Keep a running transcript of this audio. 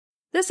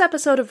This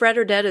episode of Read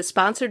or Dead is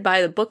sponsored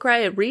by the Book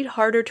Riot Read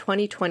Harder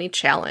 2020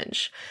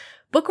 Challenge.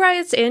 Book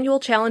Riot's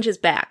annual challenge is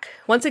back.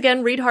 Once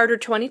again, Read Harder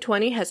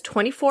 2020 has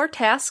 24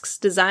 tasks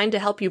designed to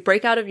help you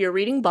break out of your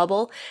reading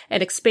bubble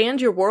and expand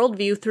your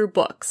worldview through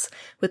books.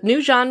 With new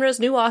genres,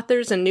 new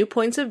authors, and new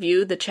points of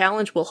view, the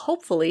challenge will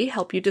hopefully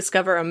help you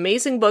discover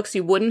amazing books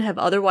you wouldn't have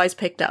otherwise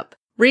picked up.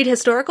 Read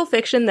historical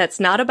fiction that's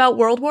not about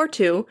World War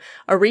II,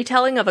 a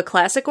retelling of a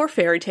classic or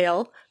fairy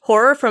tale,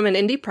 horror from an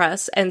indie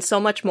press, and so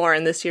much more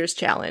in this year's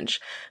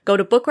challenge. Go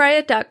to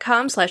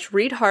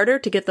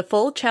bookriot.com/readharder to get the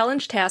full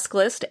challenge task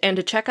list and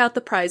to check out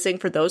the prizing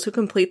for those who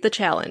complete the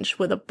challenge,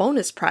 with a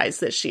bonus prize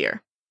this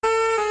year.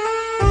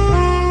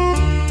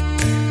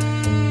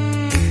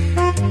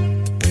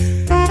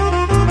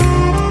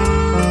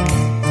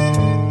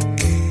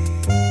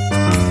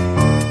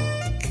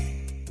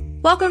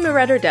 Welcome to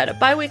Read or Dead, a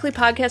bi-weekly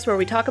podcast where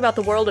we talk about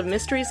the world of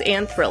mysteries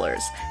and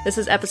thrillers. This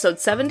is episode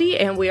 70,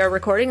 and we are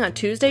recording on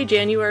Tuesday,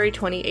 January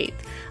 28th.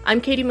 I'm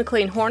Katie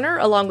McLean Horner,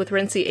 along with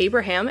Rincey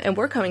Abraham, and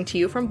we're coming to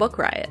you from Book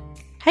Riot.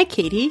 Hi,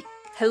 Katie.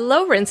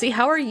 Hello, Rincey.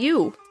 How are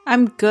you?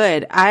 I'm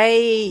good.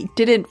 I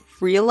didn't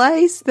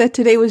realize that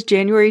today was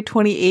January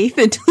 28th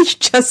until you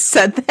just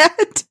said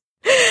that.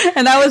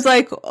 And I was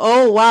like,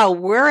 oh, wow,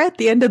 we're at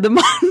the end of the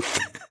month.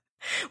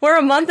 We're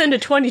a month into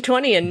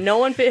 2020 and no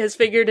one has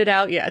figured it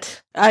out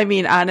yet. I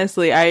mean,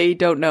 honestly, I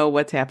don't know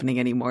what's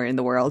happening anymore in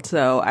the world.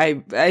 So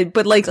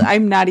but like,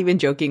 I'm not even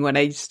joking when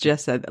I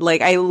just said,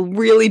 like, I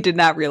really did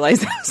not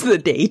realize that was the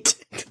date.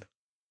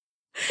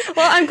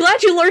 Well, I'm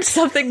glad you learned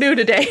something new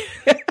today.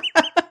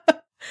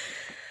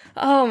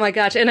 Oh my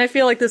gosh. And I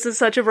feel like this is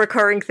such a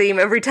recurring theme.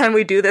 Every time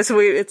we do this,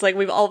 it's like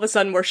we've all of a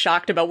sudden we're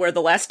shocked about where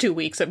the last 2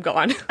 weeks have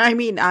gone. I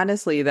mean,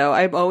 honestly, though,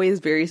 I'm always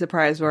very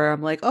surprised where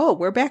I'm like, oh,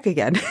 we're back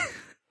again.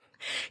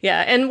 Yeah,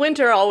 and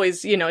winter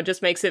always,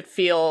 just makes it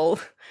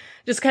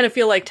kind of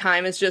feel like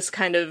time is just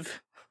kind of,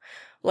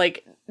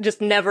 like,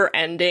 just never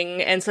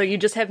ending, and so you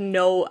just have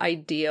no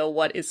idea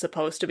what is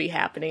supposed to be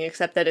happening,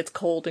 except that it's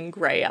cold and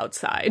gray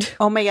outside.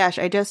 Oh my gosh,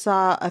 I just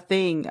saw a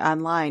thing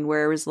online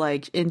where it was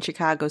like, in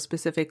Chicago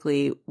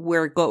specifically,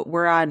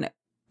 we're on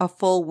a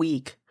full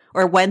week,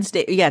 or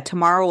Wednesday,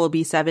 tomorrow will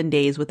be 7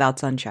 days without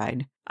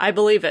sunshine. I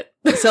believe it.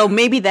 So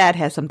maybe that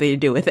has something to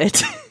do with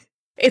it.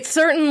 It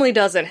certainly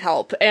doesn't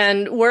help,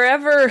 and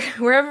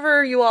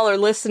wherever you all are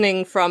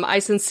listening from, I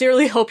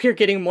sincerely hope you're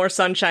getting more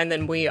sunshine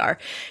than we are.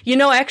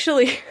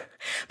 Actually,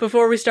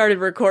 before we started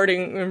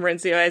recording,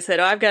 Rincey, I said,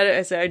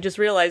 I just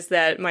realized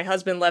that my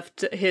husband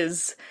left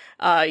his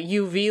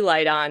UV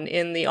light on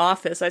in the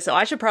office. I said,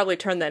 I should probably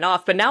turn that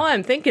off, but now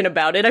I'm thinking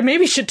about it, I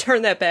maybe should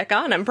turn that back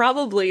on. I'm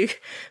probably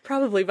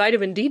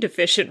vitamin D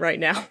deficient right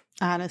now.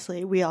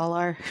 Honestly, we all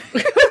are.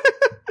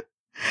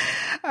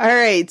 All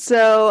right.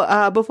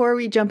 So before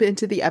we jump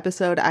into the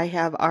episode, I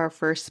have our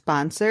first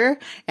sponsor.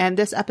 And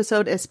this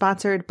episode is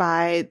sponsored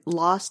by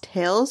Lost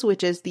Hills,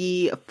 which is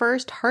the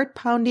first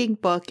heart-pounding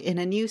book in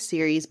a new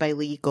series by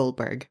Lee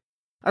Goldberg.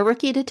 A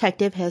rookie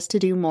detective has to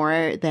do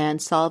more than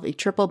solve a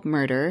triple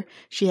murder.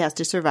 She has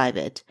to survive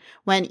it.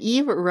 When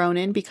Eve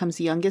Ronan becomes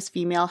the youngest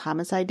female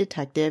homicide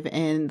detective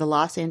in the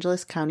Los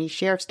Angeles County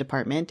Sheriff's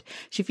Department,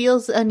 she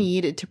feels a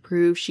need to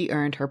prove she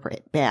earned her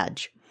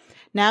badge.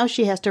 Now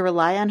she has to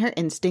rely on her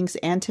instincts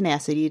and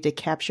tenacity to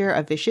capture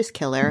a vicious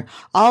killer,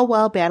 all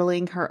while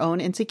battling her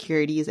own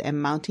insecurities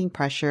and mounting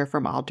pressure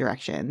from all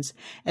directions.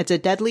 It's a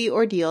deadly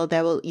ordeal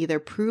that will either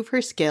prove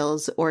her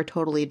skills or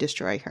totally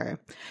destroy her.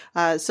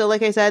 So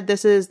like I said,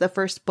 this is the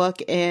first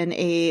book in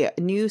a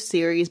new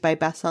series by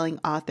bestselling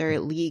author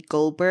Lee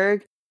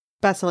Goldberg.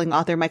 Bestselling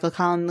author Michael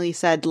Connelly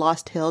said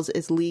Lost Hills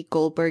is Lee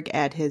Goldberg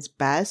at his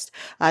best.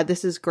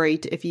 This is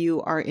great if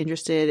you are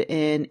interested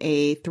in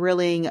a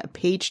thrilling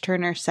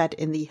page-turner set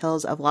in the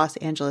hills of Los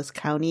Angeles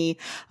County.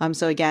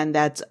 So again,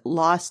 that's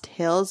Lost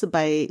Hills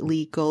by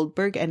Lee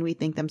Goldberg, and we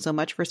thank them so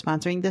much for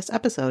sponsoring this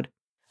episode.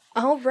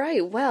 All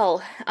right.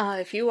 Well,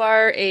 if you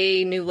are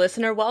a new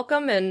listener,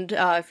 welcome. And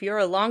if you're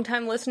a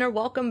longtime listener,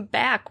 welcome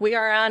back. We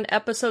are on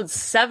episode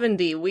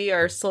 70. We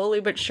are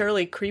slowly but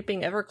surely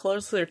creeping ever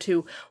closer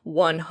to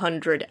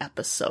 100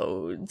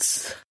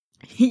 episodes.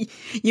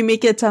 You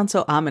make it sound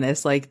so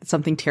ominous, like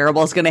something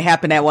terrible is going to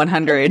happen at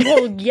 100.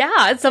 Well,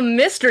 yeah, it's a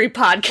mystery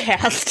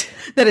podcast.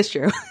 That is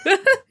true.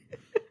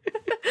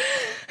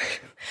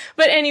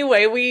 But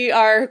anyway, we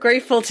are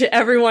grateful to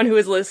everyone who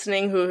is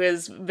listening, who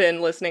has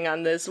been listening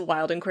on this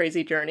wild and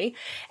crazy journey.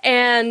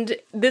 And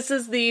this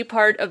is the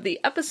part of the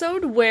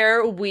episode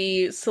where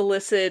we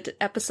solicit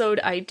episode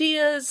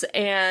ideas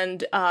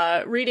and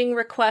reading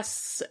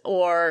requests,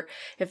 or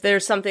if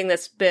there's something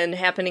that's been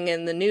happening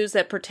in the news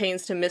that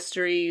pertains to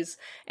mysteries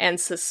and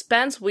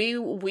suspense,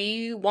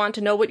 we want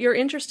to know what you're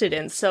interested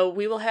in. So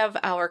we will have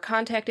our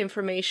contact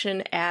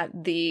information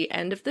at the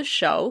end of the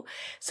show.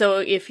 So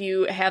if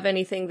you have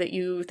anything that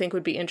you think think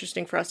would be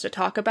interesting for us to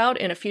talk about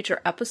in a future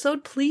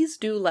episode, please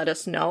do let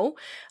us know.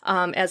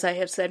 As I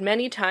have said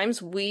many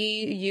times, we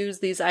use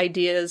these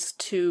ideas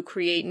to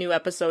create new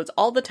episodes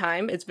all the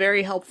time. It's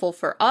very helpful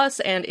for us,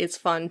 and it's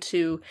fun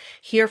to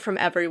hear from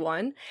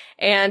everyone.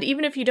 And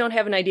even if you don't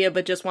have an idea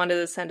but just wanted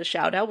to send a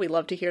shout out, we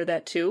love to hear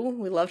that too.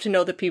 We love to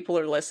know that people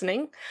are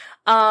listening.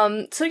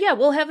 So yeah,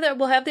 we'll have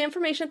the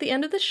information at the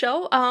end of the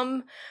show.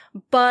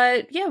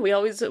 But yeah, we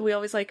always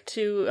like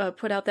to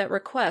put out that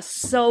request.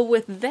 So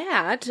with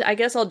that, I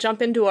guess I'll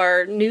jump into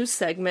our news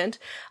segment,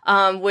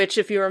 which,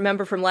 if you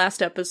remember from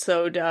last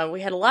episode,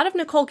 we had a lot of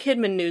Nicole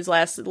Kidman news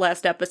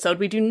last episode.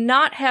 We do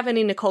not have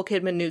any Nicole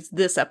Kidman news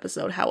this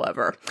episode,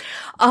 however.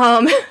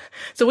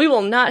 So we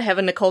will not have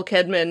a Nicole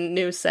Kidman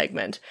news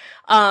segment.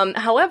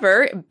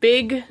 However,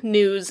 big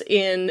news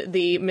in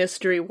the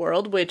mystery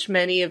world, which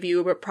many of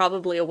you are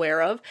probably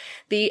aware of.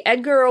 The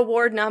Edgar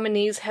Award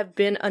nominees have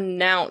been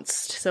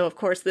announced. So, of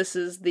course, this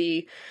is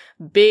the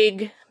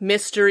big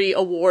mystery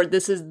award.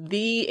 This is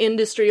the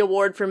industry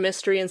award for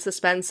mystery and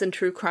suspense and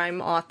true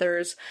crime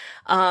authors.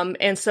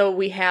 And so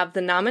we have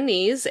the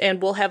nominees, and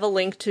we'll have a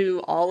link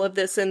to all of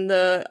this in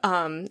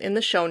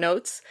the show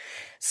notes.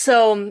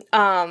 So,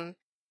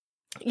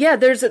 yeah,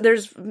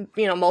 there's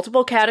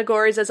multiple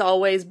categories as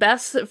always.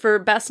 Best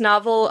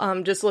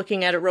novel, just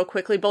looking at it real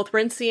quickly, both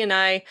Rincey and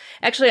I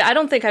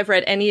don't think I've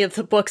read any of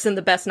the books in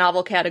the best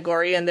novel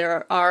category, and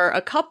there are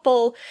a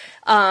couple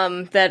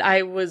that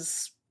I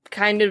was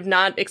kind of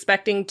not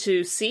expecting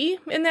to see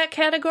in that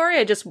category.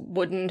 I just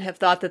wouldn't have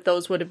thought that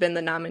those would have been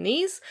the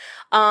nominees.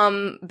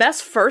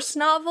 Best first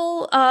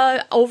novel,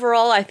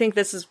 overall, I think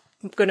this is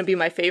going to be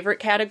my favorite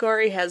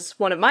category. Has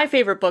one of my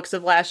favorite books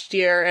of last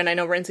year, and I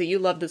know, Rincey, you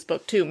love this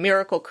book too,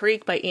 Miracle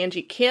Creek by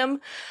Angie Kim.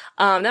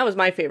 That was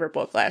my favorite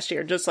book last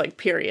year, just like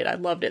period. I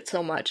loved it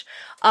so much.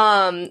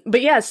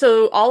 But yeah,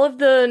 so all of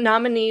the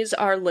nominees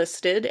are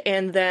listed,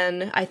 and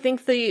then I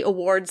think the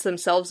awards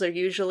themselves are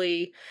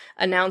usually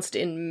announced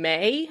in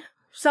May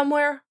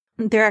somewhere.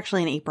 They're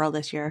actually in April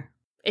this year.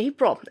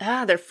 April.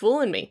 They're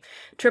fooling me,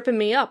 tripping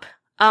me up.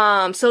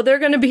 So they're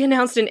going to be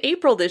announced in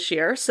April this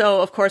year.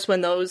 So of course, when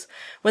the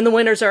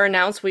winners are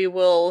announced, we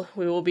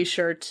will be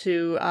sure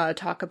to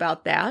talk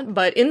about that.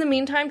 But in the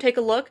meantime, take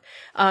a look.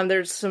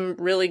 There's some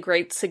really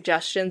great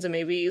suggestions and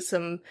maybe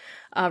some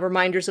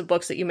reminders of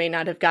books that you may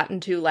not have gotten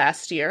to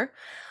last year.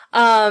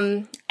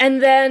 And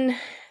then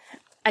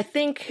I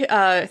think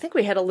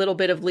we had a little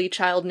bit of Lee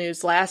Child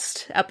news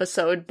last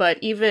episode,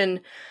 but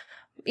even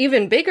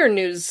bigger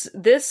news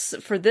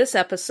for this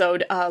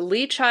episode,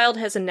 Lee Child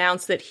has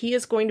announced that he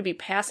is going to be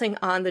passing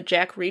on the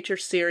Jack Reacher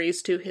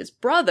series to his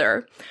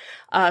brother,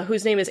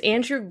 whose name is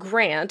Andrew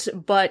Grant,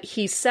 but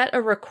he set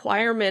a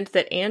requirement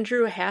that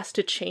Andrew has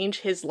to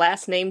change his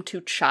last name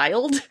to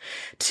Child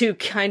to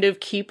kind of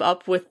keep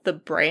up with the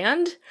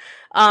brand.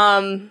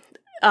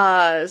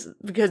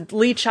 Because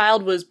Lee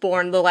Child was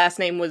born, the last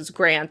name was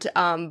Grant,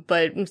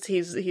 but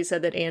he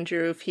said that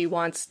Andrew, if he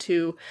wants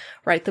to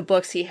write the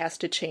books, he has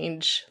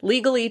to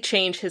legally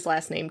change his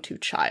last name to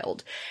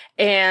Child.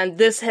 And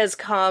this has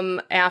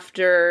come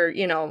after,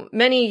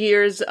 many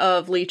years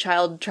of Lee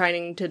Child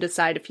trying to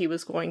decide if he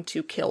was going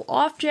to kill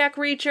off Jack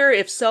Reacher.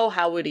 If so,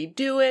 how would he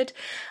do it?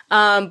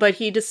 But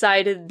he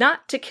decided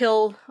not to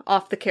kill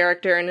off the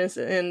character and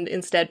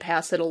instead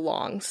pass it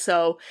along.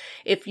 So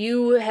if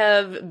you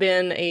have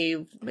been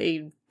a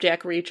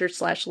Jack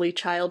Reacher / Lee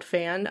Child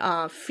fan,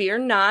 fear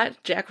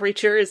not. Jack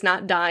Reacher is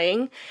not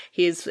dying.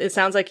 It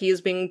sounds like he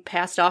is being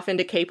passed off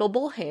into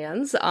capable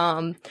hands.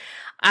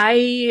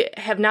 I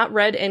have not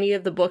read any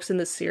of the books in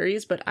the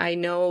series, but I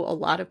know a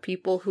lot of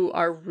people who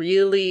are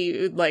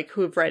really,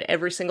 who have read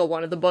every single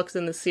one of the books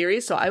in the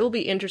series, so I will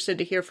be interested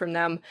to hear from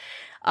them,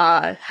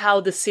 how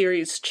the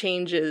series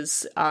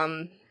changes,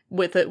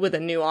 with a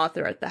new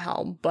author at the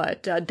helm.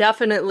 But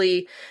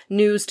definitely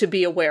news to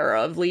be aware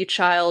of. Lee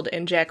Child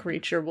and Jack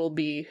Reacher will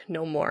be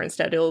no more.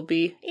 Instead, it will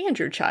be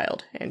Andrew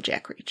Child and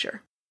Jack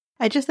Reacher.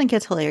 I just think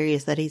it's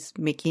hilarious that he's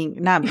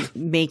not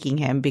making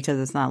him, because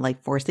it's not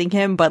like forcing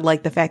him, but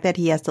like the fact that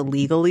he has to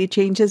legally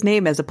change his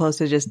name as opposed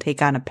to just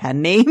take on a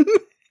pen name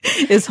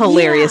is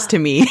hilarious to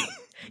me.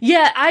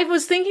 Yeah, I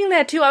was thinking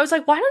that too. I was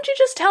like, why don't you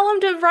just tell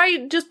him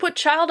to just put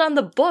Child on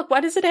the book?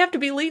 Why does it have to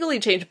be legally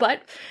changed?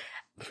 But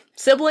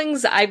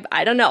siblings, I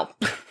don't know.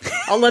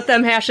 I'll let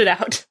them hash it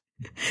out.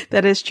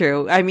 That is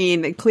true. I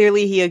mean,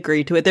 clearly he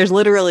agreed to it. There's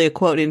literally a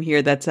quote in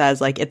here that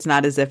says, it's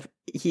not as if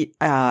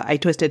I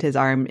twisted his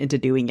arm into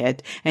doing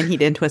it, and he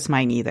didn't twist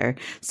mine either.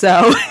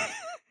 So,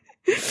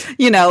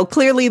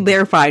 clearly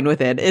they're fine with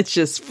it. It's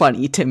just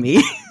funny to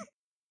me.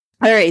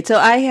 All right, so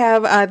I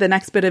have the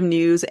next bit of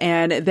news,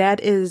 and that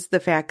is the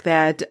fact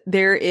that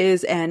there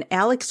is an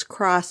Alex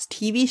Cross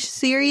TV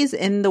series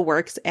in the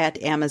works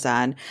at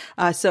Amazon.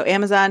 So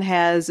Amazon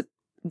has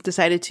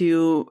decided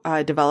to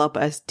develop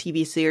a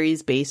TV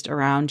series based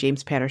around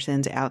James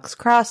Patterson's Alex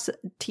Cross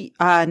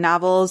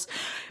novels.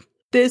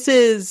 This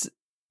is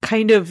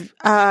kind of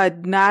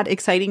not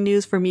exciting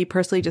news for me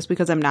personally, just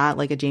because I'm not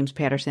like a James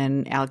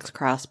Patterson, Alex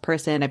Cross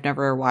person. I've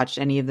never watched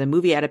any of the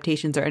movie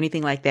adaptations or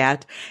anything like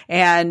that.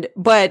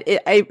 But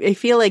I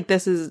feel like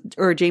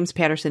James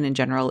Patterson in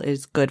general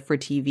is good for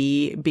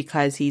TV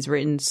because he's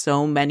written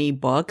so many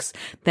books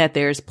that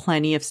there's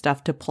plenty of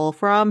stuff to pull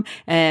from.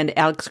 And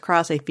Alex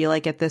Cross, I feel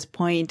like at this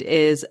point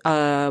is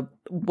a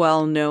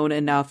well-known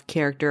enough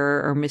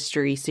character or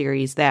mystery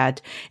series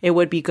that it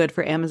would be good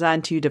for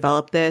Amazon to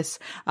develop this.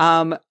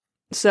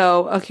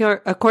 So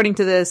according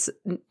to this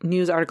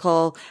news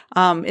article,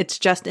 it's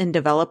just in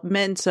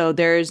development. So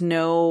there's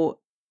no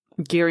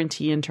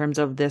guarantee in terms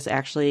of this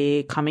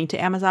actually coming to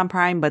Amazon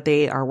Prime, but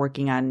they are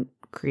working on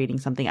creating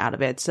something out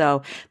of it.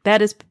 So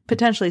that is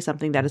potentially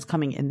something that is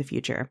coming in the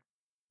future.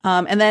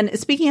 And then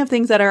speaking of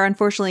things that are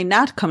unfortunately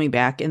not coming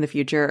back in the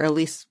future, or at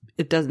least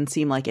it doesn't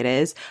seem like it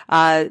is,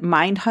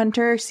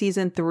 Mindhunter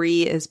season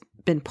 3 has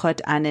been put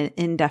on an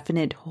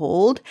indefinite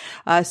hold.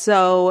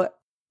 So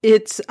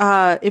it's,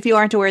 if you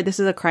aren't aware, this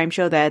is a crime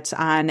show that's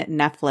on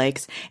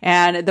Netflix,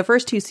 and the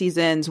first 2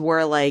 seasons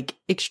were like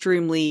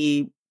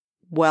extremely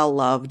well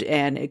loved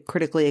and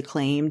critically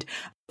acclaimed.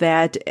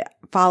 That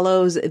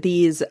follows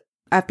these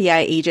FBI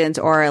agents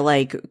or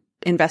like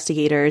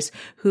investigators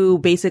who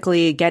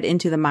basically get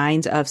into the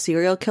minds of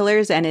serial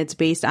killers, and it's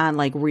based on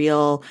like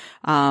real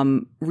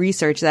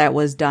research that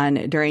was done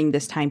during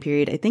this time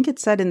period. I think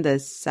it's set in the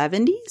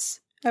 70s.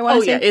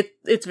 Yeah,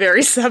 it's very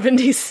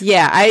 70s.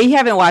 Yeah, I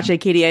haven't watched it,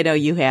 Katie. I know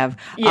you have.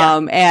 Yeah.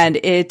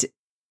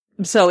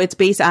 So it's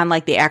based on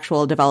like the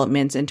actual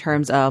developments in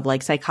terms of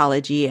like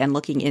psychology and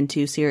looking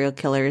into serial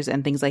killers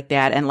and things like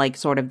that, and like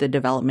sort of the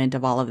development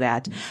of all of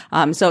that.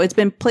 So it's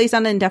been placed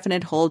on an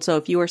indefinite hold. So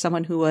if you are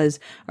someone who was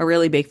a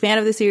really big fan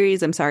of the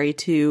series, I'm sorry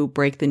to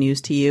break the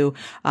news to you.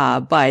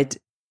 But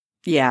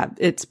yeah,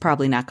 it's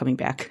probably not coming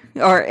back,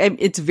 or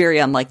it's very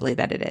unlikely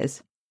that it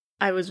is.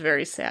 I was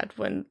very sad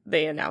when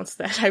they announced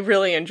that. I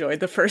really enjoyed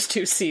the first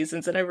 2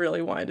 seasons and I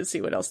really wanted to see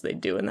what else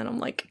they'd do. And then I'm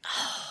like,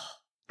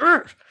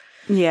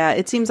 Yeah,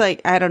 it seems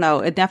like, I don't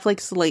know,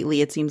 Netflix lately,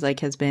 it seems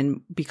like has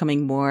been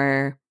becoming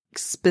more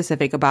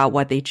specific about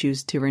what they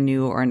choose to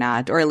renew or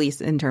not, or at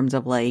least in terms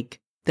of like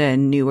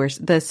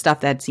the stuff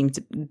that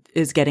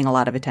is getting a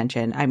lot of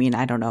attention. I mean,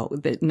 I don't know.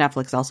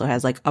 Netflix also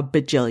has like a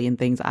bajillion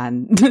things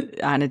on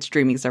its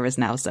streaming service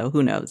now, so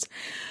who knows?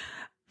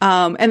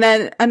 And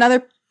then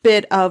another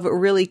bit of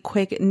really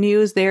quick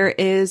news. There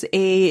is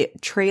a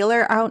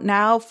trailer out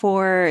now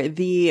for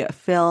the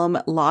film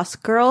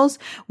Lost Girls,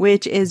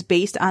 which is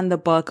based on the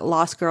book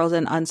Lost Girls: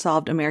 An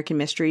Unsolved American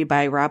Mystery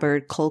by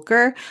Robert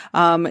Kolker.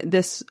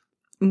 This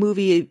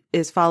movie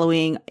is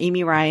following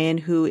Amy Ryan,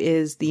 who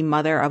is the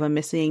mother of a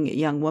missing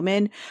young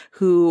woman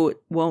who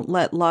won't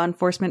let law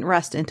enforcement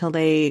rest until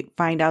they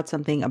find out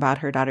something about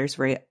her daughter's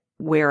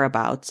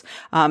whereabouts.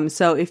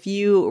 So if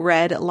you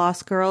read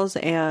Lost Girls,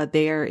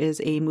 there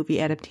is a movie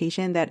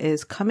adaptation that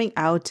is coming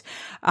out.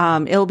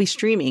 It'll be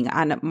streaming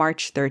on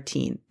March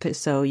 13th.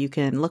 So you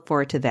can look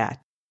forward to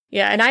that.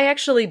 Yeah, and I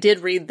actually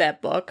did read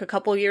that book a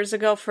couple years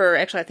ago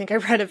I think I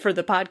read it for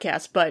the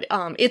podcast, but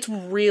it's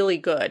really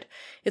good.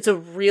 It's a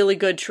really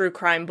good true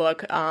crime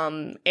book,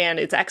 and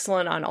it's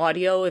excellent on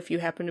audio if you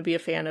happen to be a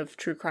fan of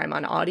true crime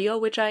on audio,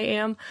 which I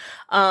am.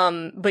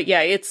 But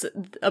yeah, it's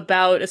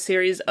about a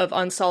series of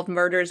unsolved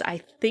murders. I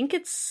think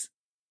it's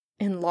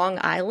in Long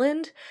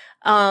Island,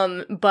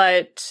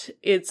 but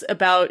it's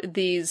about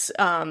these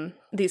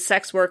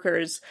sex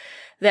workers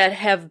that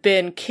have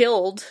been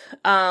killed,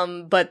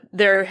 but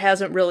there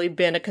hasn't really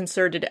been a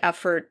concerted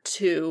effort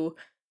to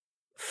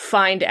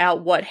find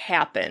out what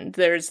happened.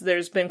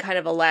 There's been kind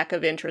of a lack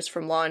of interest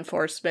from law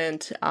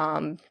enforcement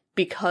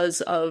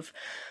because of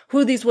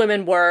who these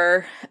women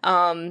were,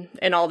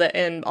 and all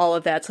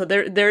of that. So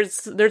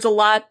there's a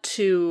lot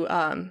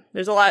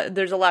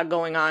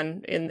going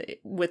on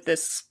with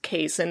this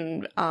case,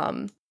 and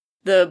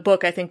the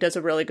book I think does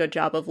a really good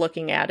job of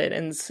looking at it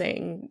and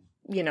saying,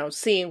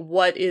 seeing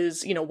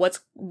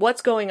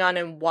what's going on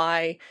and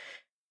why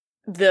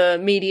the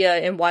media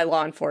and why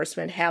law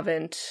enforcement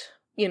haven't,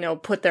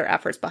 put their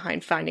efforts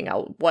behind finding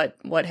out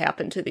what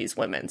happened to these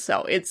women.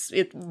 So it's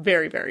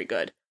very, very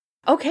good.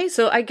 Okay,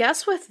 so I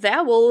guess with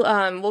that,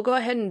 we'll go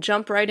ahead and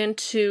jump right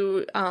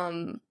into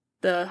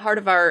the heart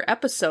of our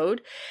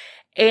episode.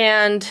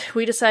 And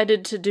we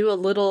decided to do a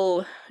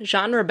little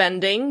genre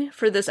bending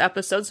for this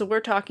episode. So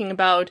we're talking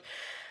about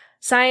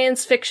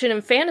science fiction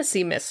and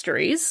fantasy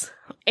mysteries.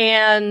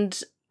 And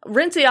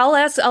Rincy, I'll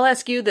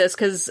ask you this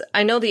because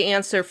I know the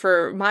answer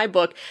for my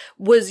book.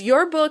 Was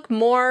your book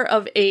more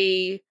of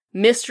a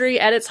mystery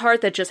at its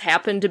heart that just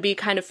happened to be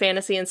kind of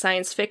fantasy and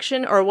science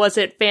fiction, or was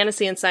it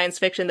fantasy and science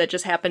fiction that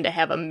just happened to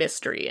have a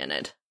mystery in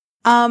it?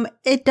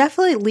 It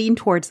definitely leaned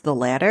towards the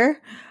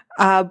latter,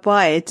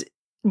 but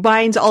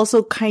mine's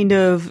also kind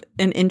of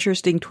an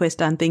interesting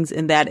twist on things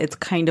in that it's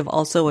kind of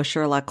also a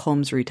Sherlock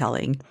Holmes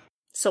retelling.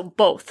 So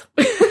both.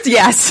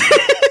 Yes.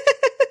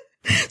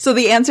 So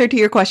the answer to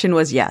your question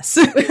was yes.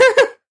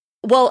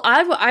 Well,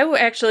 I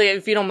actually,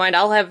 if you don't mind,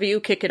 I'll have you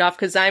kick it off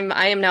because I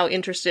am now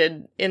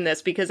interested in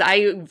this because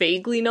I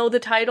vaguely know the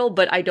title,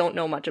 but I don't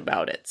know much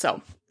about it.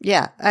 So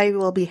yeah, I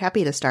will be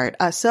happy to start.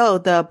 So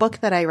the book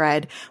that I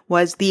read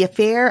was The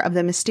Affair of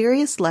the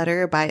Mysterious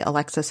Letter by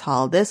Alexis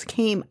Hall. This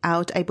came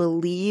out, I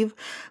believe,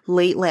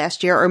 late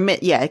last year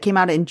it came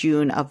out in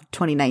June of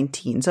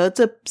 2019. So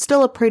it's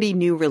still a pretty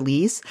new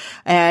release.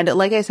 And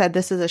like I said,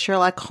 this is a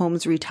Sherlock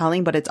Holmes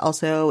retelling, but it's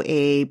also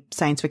a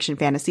science fiction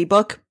fantasy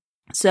book.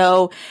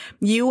 So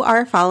you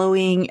are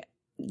following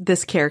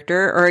this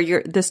character,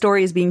 or the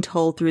story is being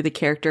told through the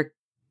character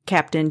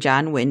Captain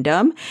John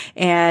Wyndham,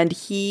 and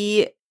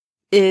he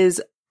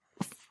is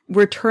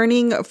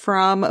returning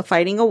from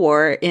fighting a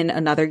war in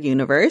another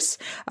universe.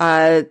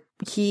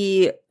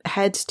 He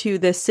heads to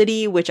this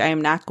city, which I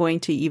am not going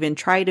to even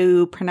try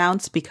to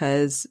pronounce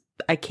because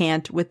I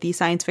can't with these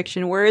science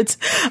fiction words.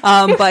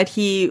 But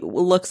he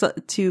looks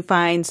to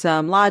find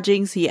some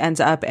lodgings. He ends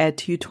up at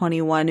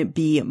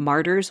 221B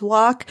Martyrs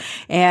Walk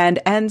and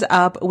ends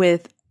up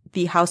with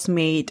the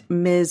housemate,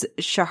 Ms.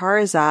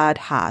 Scheherazade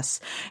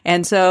Haas.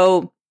 And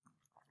so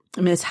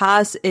Ms.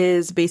 Haas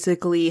is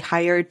basically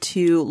hired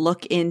to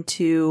look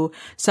into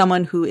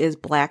someone who is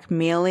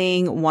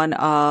blackmailing one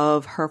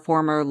of her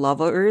former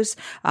lovers,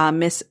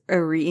 Miss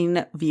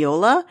Irene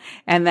Viola.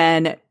 And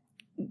then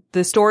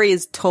the story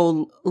is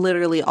told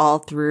literally all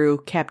through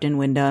Captain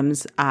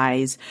Wyndham's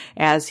eyes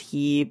as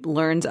he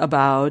learns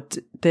about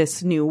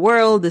this new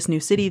world, this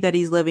new city that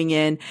he's living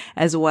in,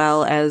 as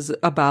well as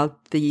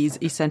about these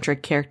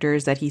eccentric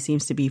characters that he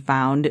seems to be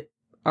found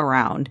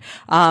around.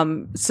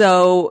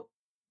 So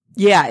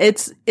yeah,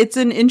 it's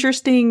an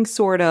interesting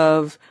sort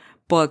of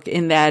book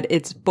in that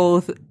it's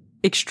both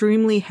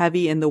extremely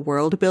heavy in the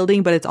world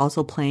building, but it's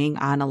also playing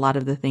on a lot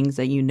of the things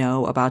that you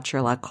know about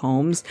Sherlock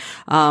Holmes.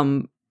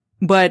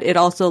 But it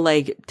also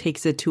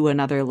takes it to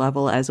another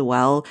level as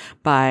well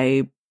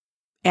by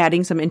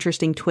adding some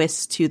interesting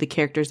twists to the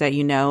characters that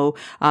you know.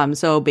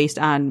 So based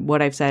on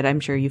what I've said,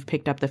 I'm sure you've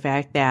picked up the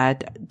fact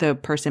that the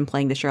person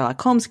playing the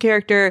Sherlock Holmes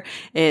character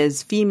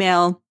is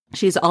female.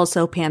 She's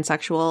also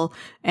pansexual.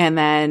 And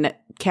then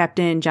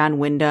Captain John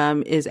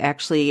Wyndham is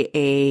actually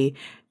a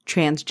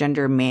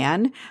transgender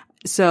man.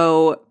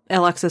 So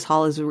Alexis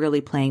Hall is really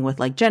playing with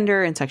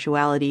gender and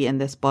sexuality in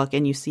this book,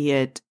 and you see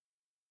it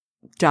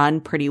done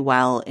pretty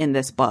well in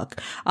this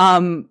book.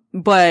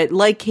 But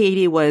like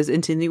Katie was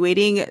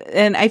insinuating,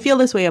 and I feel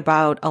this way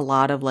about a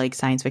lot of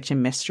science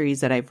fiction mysteries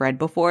that I've read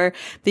before,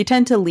 they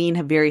tend to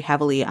lean very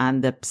heavily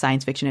on the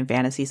science fiction and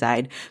fantasy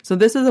side. So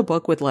this is a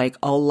book with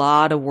a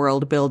lot of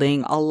world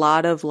building, a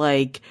lot of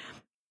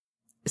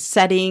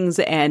settings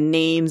and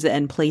names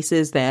and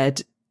places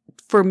that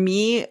for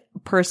me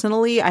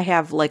personally, I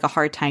have a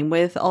hard time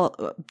with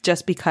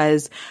just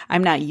because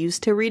I'm not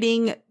used to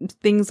reading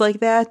things like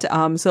that.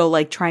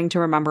 So trying to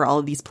remember all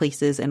of these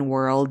places and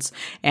worlds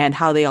and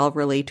how they all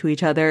relate to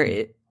each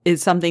other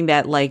is something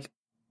that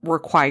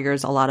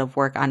requires a lot of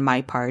work on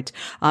my part.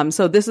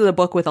 So this is a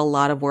book with a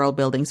lot of world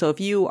building. So if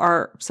you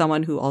are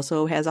someone who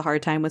also has a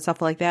hard time with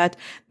stuff like that,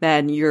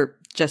 then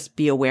just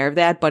be aware of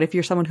that. But if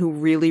you're someone who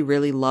really,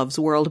 really loves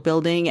world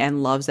building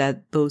and loves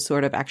those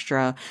sort of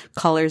extra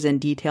colors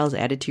and details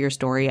added to your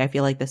story, I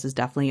feel like this is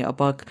definitely a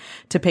book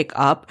to pick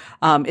up.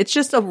 It's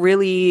just a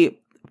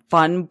really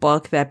fun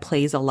book that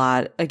plays a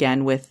lot,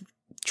 again, with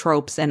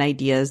tropes and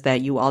ideas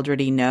that you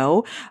already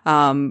know.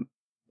 And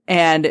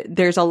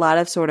there's a lot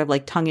of sort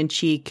of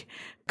tongue-in-cheek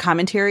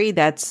commentary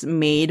that's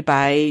made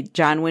by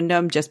John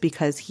Wyndham just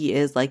because he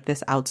is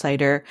this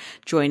outsider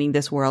joining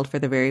this world for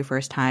the very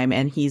first time.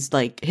 And he's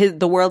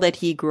the world that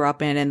he grew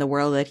up in and the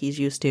world that he's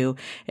used to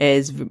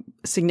is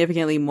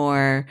significantly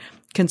more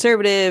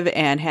conservative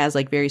and has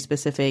very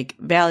specific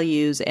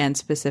values and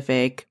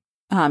specific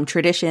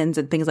traditions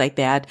and things like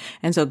that.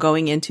 And so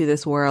going into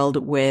this world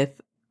with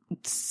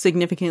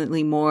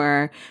significantly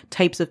more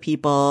types of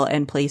people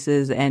and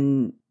places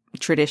and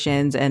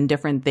traditions and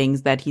different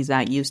things that he's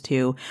not used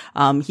to.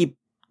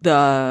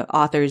 The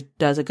author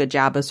does a good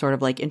job of sort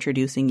of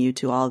introducing you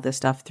to all of this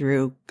stuff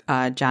through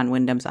John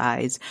Wyndham's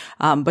eyes.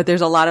 But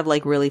there's a lot of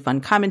really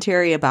fun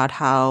commentary about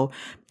how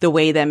the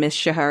way that Miss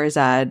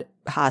Scheherazade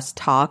Haas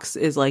talks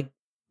is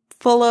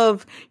full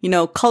of,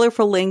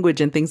 colorful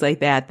language and things like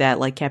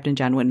that Captain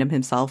John Wyndham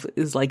himself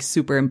is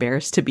super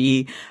embarrassed to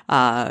be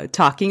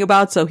talking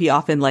about. So he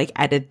often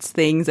edits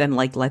things and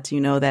lets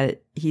you know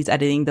that he's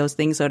editing those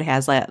things. So it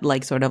has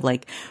sort of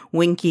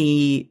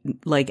winky,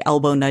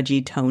 elbow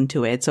nudgy tone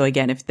to it. So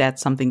again, if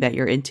that's something that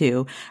you're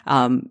into,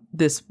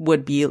 this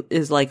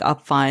is a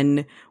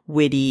fun,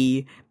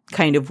 witty,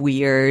 kind of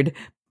weird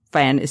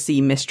fantasy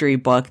mystery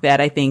book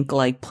that I think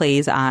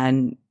plays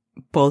on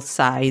both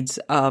sides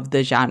of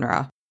the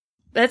genre.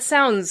 That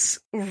sounds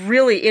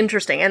really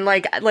interesting. And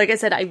like I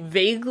said, I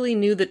vaguely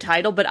knew the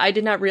title, but I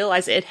did not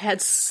realize it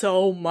had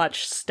so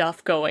much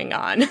stuff going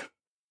on.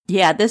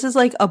 Yeah, this is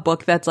a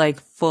book that's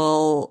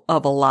full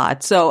of a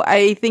lot. So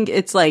I think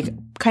it's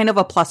kind of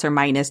a plus or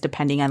minus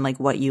depending on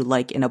what you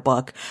like in a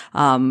book.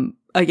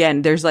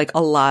 Again, there's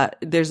a lot,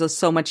 there's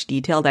so much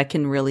detail that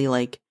can really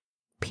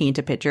paint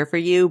a picture for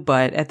you.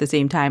 But at the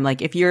same time,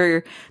 like if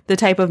you're the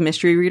type of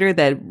mystery reader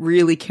that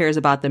really cares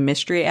about the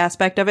mystery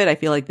aspect of it, I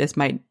feel like this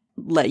might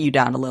let you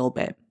down a little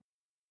bit.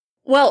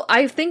 Well,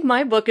 I think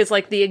my book is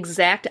like the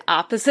exact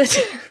opposite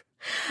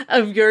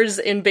of yours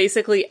in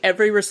basically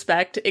every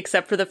respect,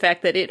 except for the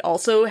fact that it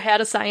also had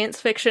a science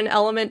fiction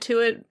element to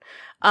it.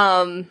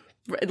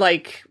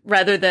 Like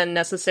rather than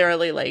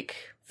necessarily like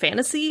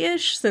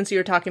fantasy-ish, since you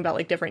were talking about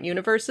like different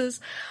universes.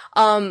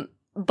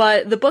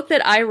 But the book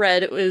that I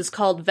read was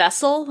called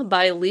Vessel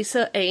by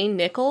Lisa A.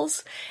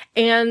 Nichols.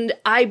 And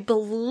I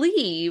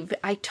believe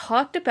I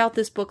talked about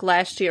this book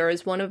last year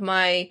as one of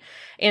my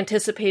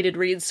anticipated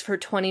reads for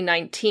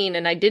 2019.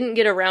 And I didn't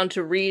get around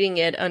to reading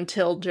it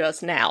until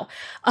just now.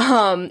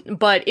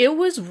 But it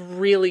was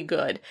really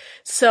good.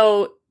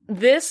 So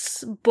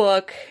this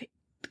book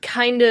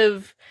kind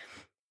of,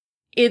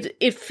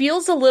 it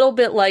feels a little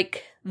bit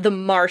like The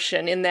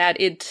Martian in that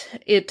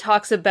it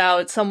talks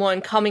about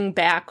someone coming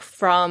back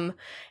from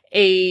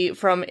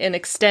an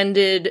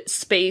extended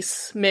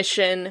space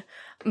mission,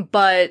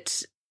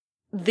 but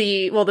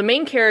the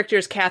main character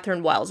is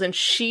Catherine Wells, and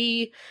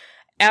she,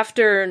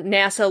 after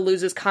NASA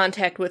loses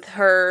contact with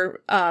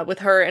her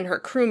and her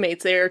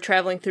crewmates, they are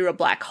traveling through a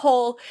black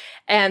hole,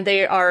 and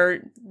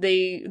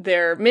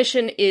their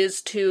mission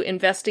is to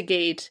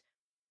investigate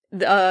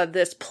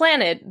this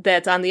planet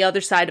that's on the other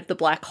side of the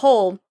black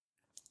hole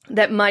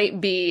that might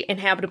be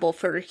inhabitable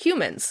for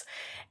humans.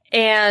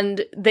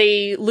 And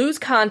they lose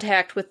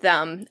contact with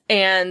them,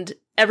 and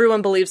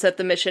everyone believes that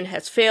the mission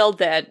has failed,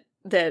 that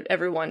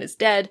everyone is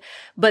dead.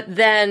 But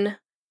then,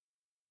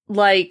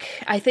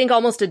 like, I think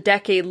almost a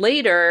decade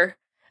later,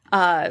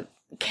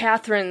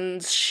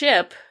 Catherine's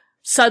ship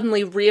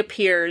suddenly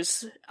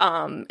reappears,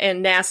 and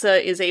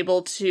NASA is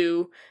able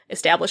to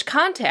establish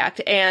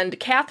contact, and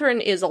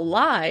Catherine is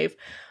alive,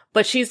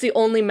 but she's the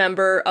only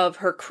member of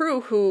her crew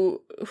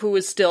who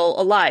is still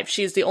alive.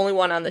 She's the only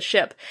one on the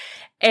ship.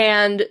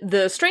 And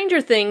the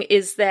stranger thing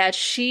is that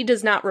she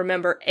does not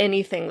remember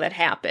anything that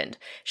happened.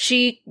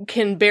 She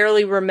can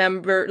barely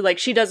remember, like,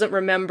 she doesn't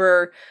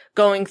remember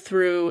going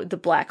through the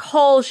black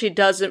hole. She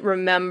doesn't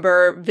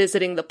remember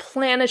visiting the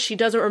planet. She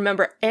doesn't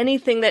remember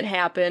anything that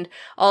happened.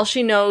 All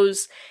she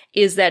knows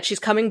is that she's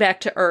coming back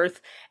to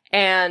Earth,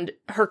 and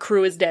her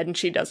crew is dead and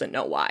she doesn't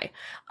know why.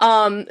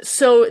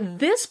 So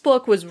this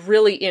book was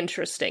really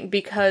interesting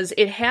because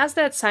it has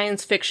that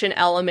science fiction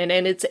element,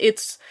 and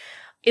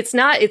it's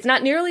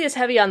not nearly as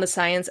heavy on the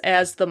science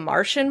as The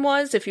Martian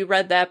was, if you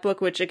read that book,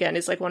 which again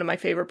is like one of my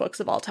favorite books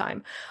of all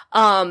time.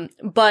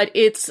 But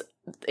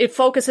it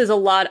focuses a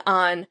lot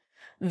on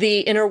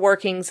the inner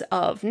workings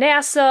of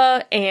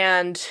NASA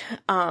and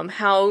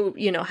how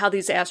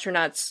these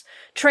astronauts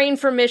train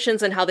for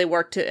missions and how they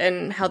work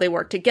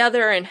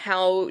together and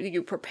how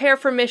you prepare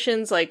for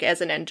missions, like as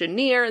an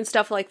engineer and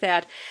stuff like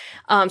that.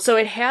 So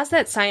it has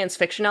that science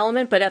fiction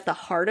element, but at the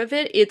heart of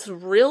it, it's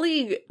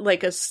really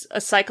like a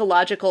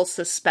psychological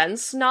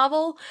suspense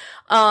novel,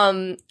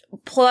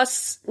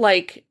 plus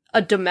like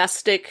a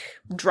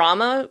domestic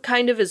drama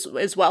kind of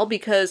as well,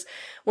 because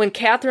when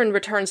Catherine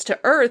returns to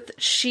Earth,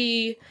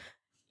 she's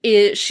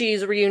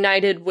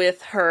reunited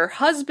with her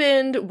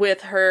husband,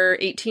 with her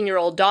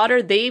 18-year-old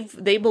daughter. They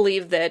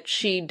believe that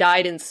she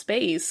died in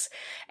space,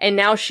 and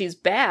now she's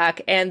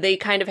back, and they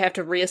kind of have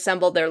to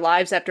reassemble their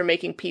lives after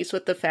making peace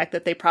with the fact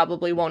that they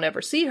probably won't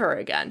ever see her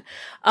again.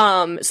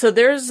 So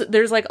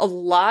there's like a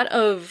lot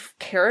of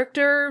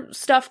character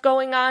stuff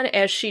going on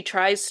as she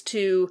tries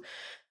to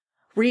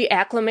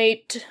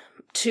reacclimate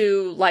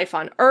to life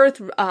on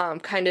Earth,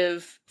 kind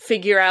of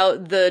figure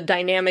out the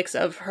dynamics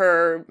of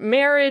her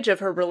marriage, of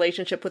her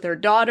relationship with her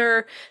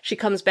daughter. She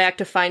comes back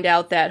to find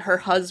out that her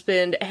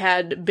husband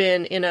had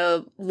been in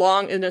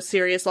a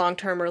serious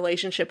long-term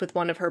relationship with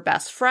one of her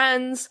best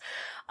friends.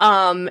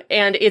 And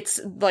it's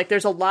like,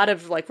 there's a lot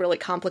of like really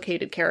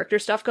complicated character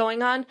stuff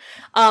going on.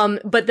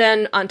 But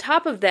then on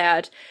top of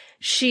that,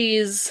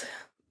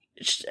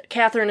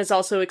 Catherine is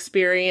also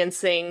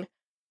experiencing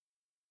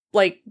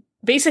like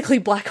basically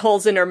black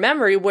holes in her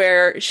memory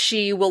where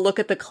she will look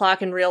at the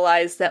clock and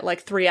realize that like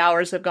 3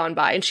 hours have gone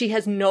by and she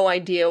has no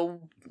idea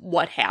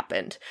what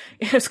happened.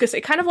 I was gonna say,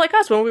 kind of like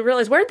us when we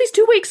realize, where did these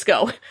 2 weeks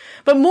go?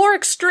 But more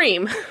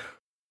extreme.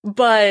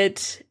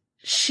 But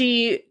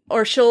she'll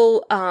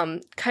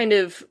kind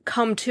of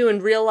come to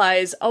and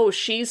realize, oh,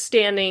 she's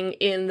standing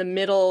in the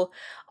middle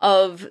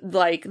of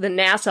like the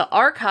NASA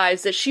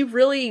archives, that she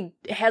really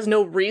has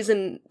no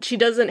reason, she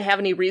doesn't have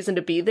any reason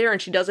to be there, and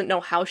she doesn't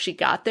know how she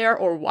got there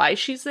or why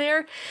she's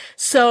there.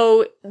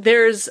 So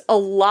there's a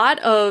lot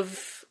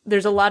of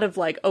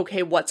like,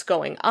 okay, what's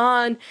going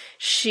on?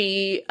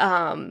 She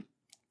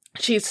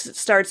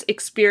starts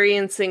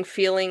experiencing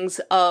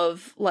feelings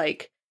of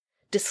like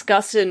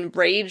disgust and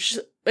rage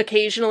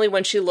occasionally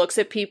when she looks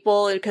at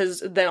people,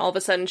 because then all of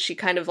a sudden she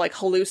kind of like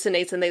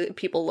hallucinates and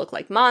people look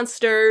like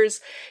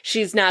monsters.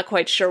 She's not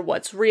quite sure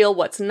what's real,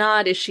 what's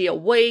not. Is she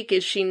awake?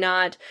 Is she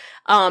not?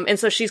 And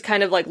so she's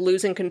kind of like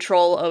losing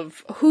control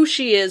of who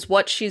she is,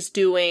 what she's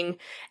doing,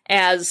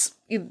 as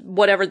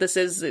whatever this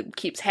is, it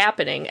keeps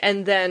happening.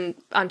 And then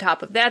on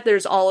top of that,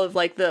 there's all of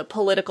like the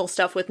political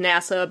stuff with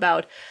NASA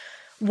about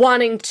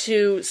wanting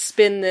to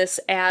spin this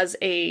as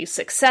a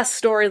success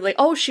story, like,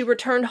 oh, she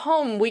returned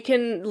home. We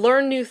can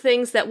learn new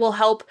things that will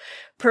help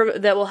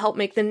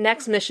make the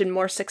next mission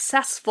more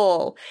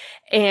successful.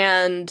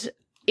 And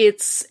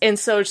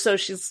so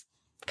she's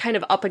kind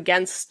of up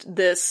against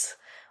this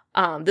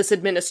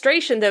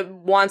administration that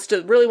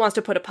really wants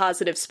to put a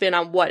positive spin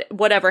on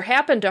whatever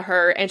happened to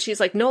her. And she's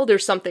like, no,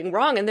 there's something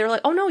wrong. And they're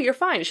like, oh no, you're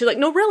fine. She's like,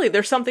 no, really,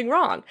 there's something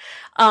wrong.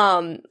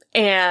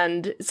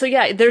 And so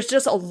yeah, there's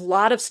just a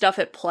lot of stuff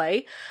at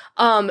play.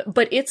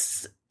 But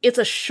it's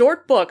a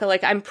short book.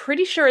 Like, I'm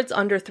pretty sure it's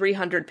under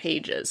 300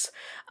 pages.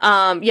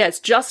 Yeah, it's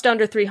just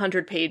under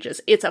 300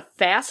 pages. It's a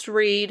fast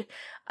read.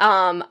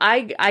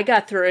 I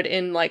got through it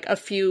in like a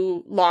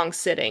few long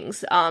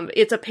sittings.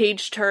 It's a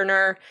page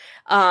turner.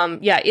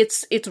 Yeah,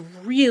 it's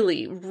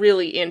really,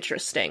 really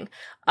interesting.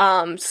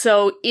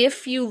 So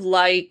if you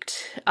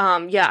liked,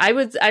 yeah,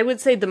 I would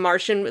say The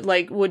Martian,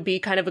 like, would be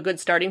kind of a good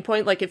starting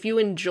point. Like, if you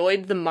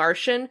enjoyed The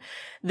Martian,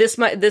 this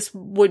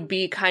would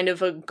be kind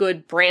of a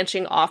good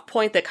branching off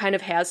point that kind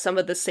of has some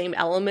of the same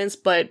elements,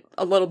 but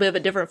a little bit of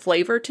a different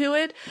flavor to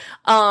it.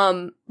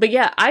 But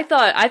yeah, I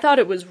thought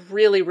it was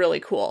really, really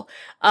cool.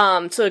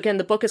 So again,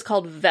 the book is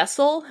called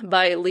Vessel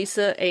by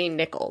Lisa A.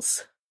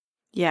 Nichols.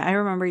 Yeah, I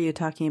remember you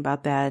talking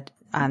about that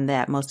on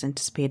that most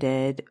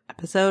anticipated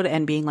episode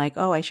and being like,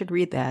 oh, I should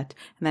read that.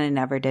 And then I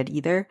never did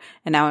either.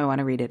 And now I want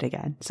to read it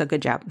again. So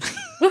good job.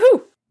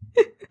 Woohoo!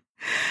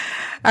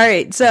 All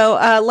right.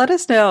 So let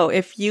us know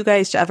if you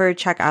guys ever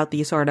check out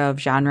these sort of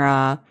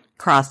genre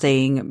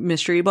crossing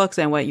mystery books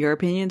and what your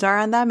opinions are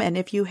on them. And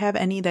if you have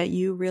any that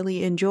you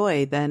really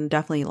enjoy, then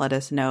definitely let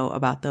us know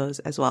about those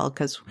as well.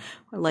 Because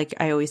like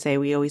I always say,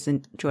 we always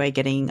enjoy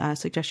getting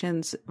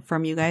suggestions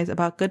from you guys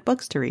about good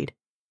books to read.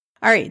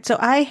 All right, so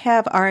I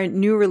have our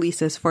new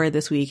releases for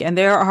this week, and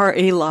there are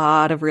a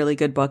lot of really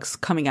good books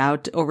coming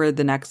out over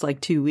the next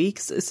 2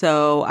 weeks,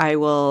 so I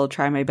will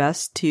try my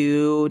best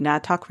to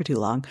not talk for too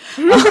long.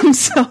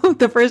 So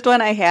the first one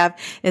I have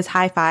is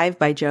High Five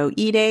by Jo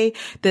Ide.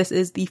 This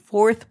is the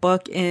 4th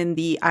book in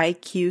the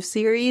IQ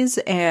series,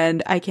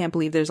 and I can't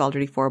believe there's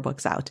already 4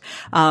 books out.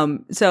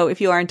 So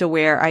if you aren't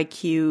aware,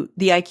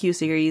 the IQ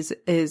series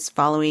is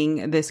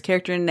following this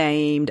character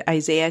named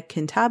Isaiah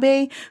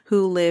Kintabe,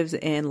 who lives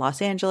in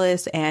Los Angeles.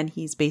 And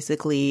he's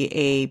basically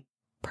a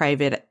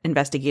private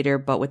investigator,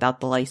 but without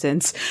the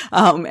license.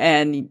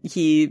 And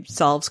he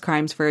solves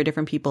crimes for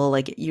different people,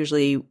 like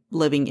usually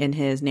living in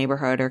his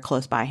neighborhood or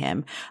close by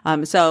him.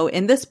 So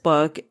in this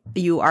book,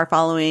 you are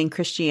following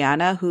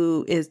Christiana,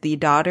 who is the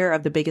daughter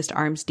of the biggest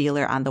arms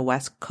dealer on the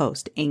West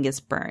Coast, Angus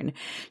Byrne.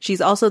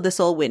 She's also the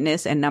sole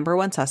witness and number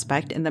one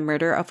suspect in the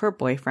murder of her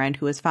boyfriend,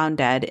 who was found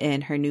dead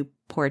in her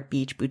Newport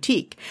Beach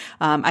boutique.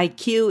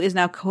 IQ is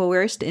now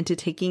coerced into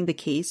taking the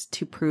case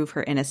to prove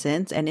her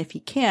innocence, and if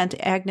he can't,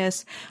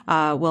 Agnes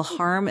will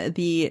harm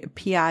the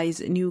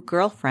PI's new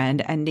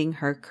girlfriend, ending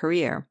her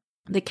career.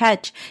 The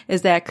catch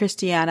is that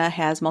Christiana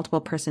has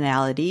multiple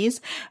personalities,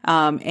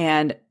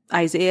 and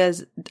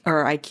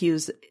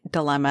IQ's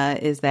dilemma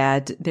is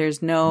that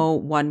there's no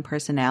one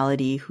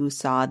personality who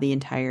saw the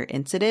entire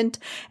incident,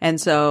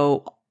 and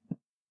so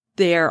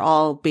they're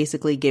all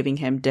basically giving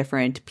him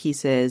different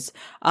pieces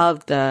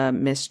of the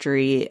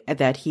mystery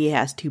that he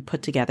has to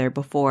put together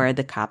before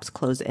the cops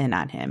close in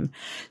on him.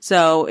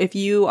 So if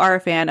you are a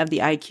fan of the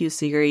IQ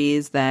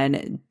series,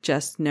 then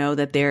just know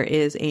that there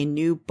is a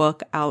new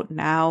book out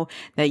now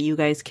that you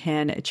guys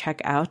can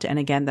check out. And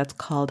again, that's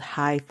called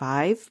High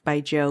Five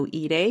by Jo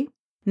Ide.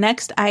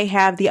 Next, I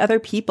have The Other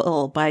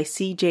People by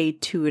C.J.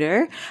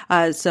 Tudor.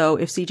 So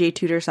if C.J.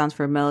 Tudor sounds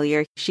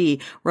familiar,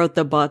 she wrote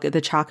the book, The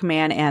Chalk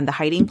Man and The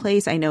Hiding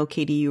Place. I know,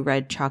 Katie, you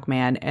read Chalk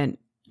Man, and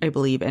I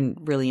believe, and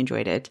really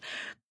enjoyed it.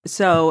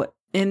 So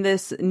in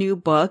this new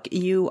book,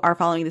 you are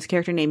following this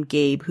character named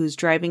Gabe, who's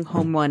driving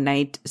home one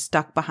night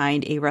stuck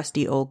behind a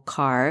rusty old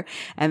car.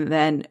 And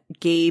then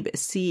Gabe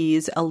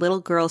sees a little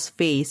girl's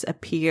face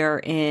appear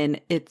in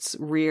its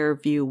rear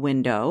view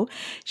window.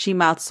 She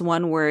mouths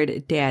one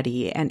word,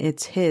 Daddy, and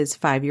it's his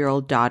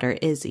 5-year-old daughter,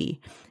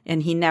 Izzy.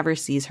 And he never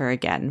sees her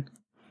again.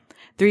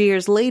 3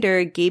 years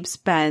later, Gabe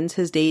spends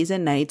his days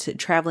and nights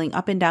traveling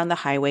up and down the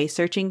highway,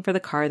 searching for the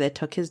car that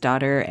took his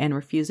daughter and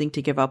refusing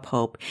to give up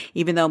hope,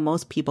 even though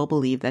most people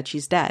believe that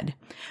she's dead.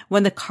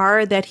 When the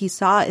car that he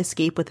saw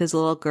escape with his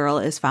little girl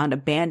is found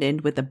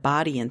abandoned with a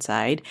body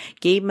inside,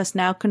 Gabe must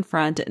now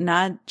confront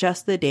not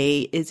just the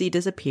day Izzy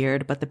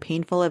disappeared, but the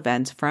painful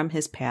events from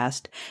his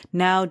past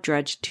now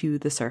dredged to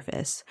the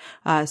surface.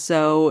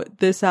 So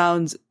this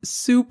sounds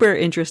super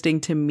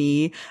interesting to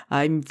me.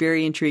 I'm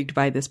very intrigued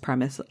by this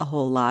premise a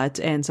whole lot.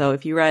 And so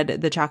if you read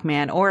The Chalk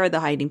Man or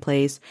The Hiding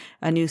Place,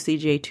 a new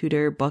C.J.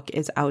 Tudor book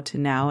is out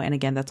now. And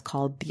again, that's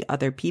called The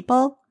Other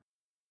People.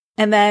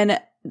 And then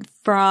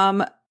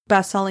from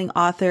best-selling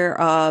author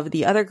of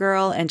The Other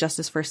Girl and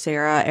Justice for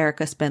Sarah,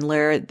 Erica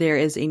Spindler, there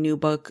is a new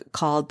book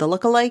called The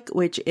Lookalike,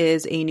 which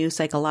is a new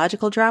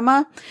psychological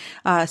drama.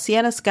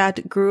 Sienna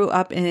Scott grew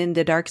up in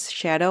the dark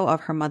shadow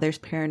of her mother's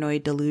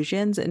paranoid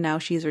delusions, and now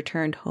she's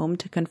returned home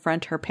to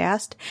confront her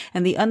past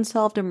and the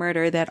unsolved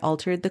murder that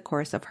altered the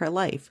course of her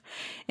life.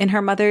 In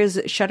her mother's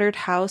shuttered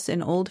house,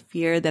 an old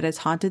fear that has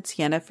haunted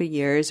Sienna for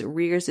years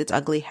rears its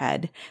ugly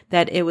head,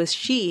 that it was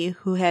she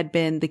who had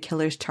been the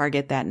killer's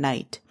target that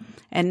night.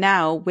 And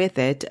now, with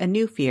it, a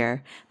new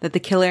fear that the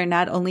killer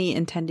not only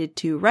intended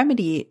to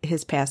remedy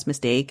his past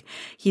mistake,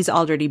 he's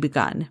already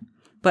begun.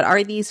 But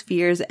are these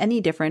fears any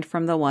different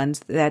from the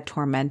ones that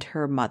torment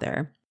her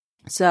mother?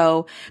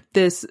 So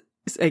this,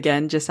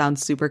 again, just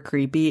sounds super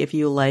creepy. If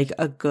you like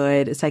a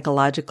good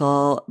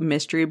psychological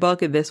mystery book,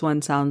 this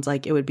one sounds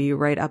like it would be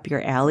right up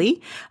your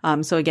alley.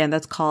 So again,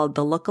 that's called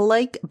The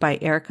Lookalike by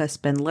Erica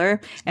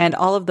Spindler. And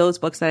all of those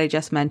books that I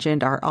just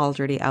mentioned are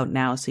already out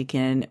now, so you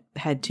can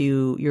head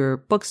to your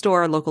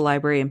bookstore or local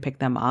library and pick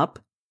them up.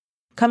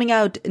 Coming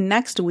out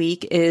next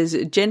week is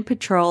Gin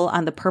Patrol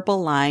on the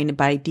Purple Line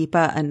by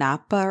Deepa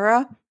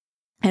Anapara.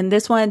 And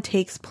this one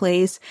takes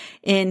place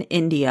in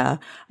India.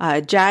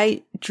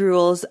 Jai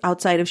drools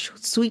outside of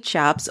sweet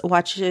shops,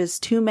 watches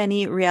too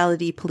many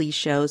reality police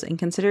shows, and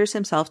considers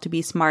himself to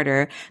be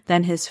smarter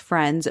than his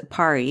friends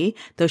Pari,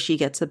 though she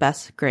gets the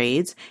best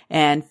grades,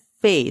 and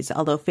Faiz,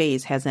 although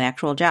Faiz has an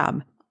actual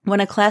job. When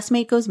a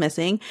classmate goes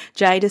missing,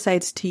 Jai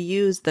decides to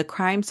use the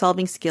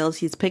crime-solving skills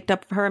he's picked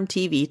up from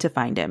TV to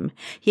find him.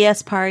 He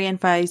asks Pari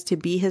and Faiz to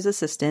be his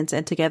assistants,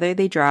 and together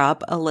they draw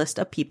up a list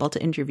of people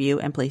to interview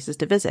and places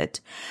to visit.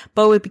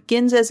 But what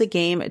begins as a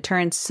game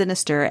turns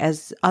sinister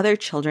as other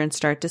children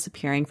start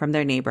disappearing from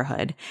their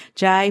neighborhood.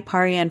 Jai,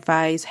 Pari, and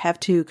Faiz have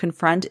to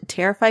confront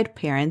terrified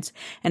parents,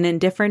 an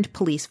indifferent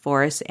police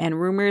force, and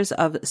rumors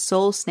of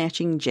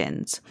soul-snatching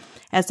jinns.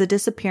 As the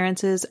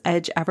disappearances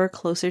edge ever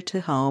closer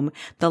to home,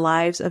 the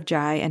lives of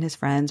Jai and his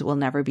friends will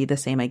never be the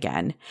same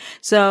again.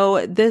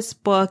 So this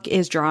book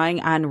is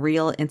drawing on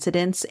real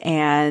incidents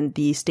and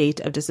the state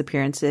of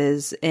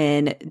disappearances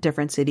in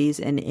different cities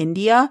in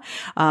India.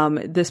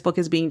 This book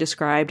is being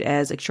described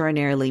as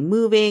extraordinarily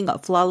moving,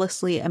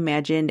 flawlessly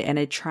imagined, and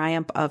a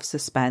triumph of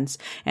suspense.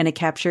 And it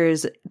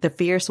captures the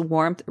fierce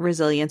warmth,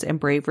 resilience,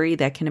 and bravery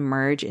that can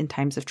emerge in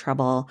times of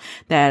trouble,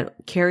 that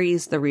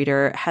carries the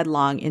reader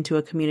headlong into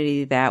a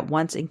community that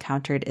once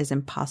encountered is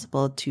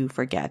impossible to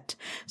forget.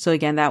 So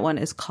again, that one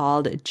is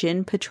called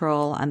Gin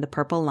Patrol on the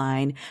Purple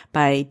Line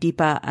by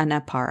Deepa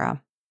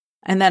Anapara.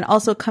 And then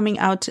also coming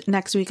out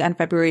next week on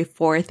February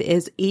 4th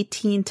is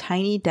 18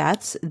 Tiny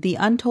Deaths, The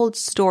Untold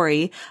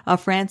Story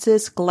of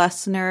Francis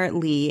Glessner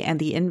Lee and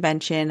the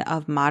Invention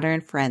of Modern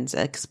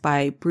Forensics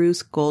by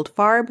Bruce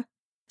Goldfarb.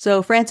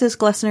 So Francis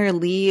Glessner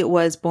Lee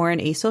was born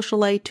a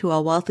socialite to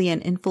a wealthy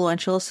and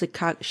influential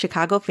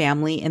Chicago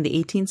family in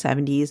the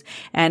 1870s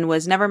and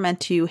was never meant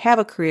to have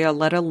a career,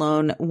 let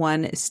alone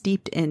one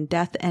steeped in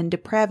death and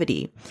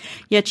depravity.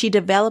 Yet she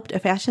developed a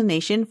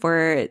fascination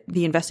for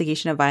the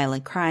investigation of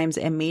violent crimes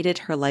and made it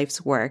her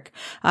life's work.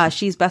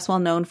 She's best well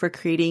known for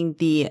creating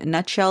the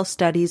Nutshell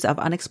Studies of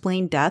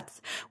Unexplained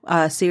Deaths,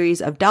 a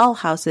series of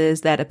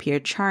dollhouses that appear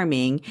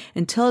charming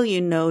until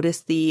you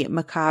notice the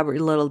macabre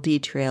little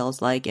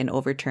details like an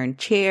overturned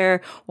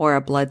chair or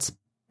a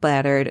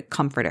blood-splattered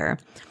comforter.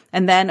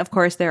 And then, of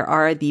course, there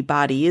are the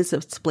bodies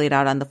splayed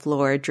out on the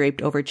floor,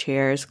 draped over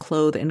chairs,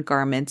 clothed in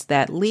garments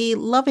that Lee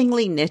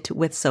lovingly knit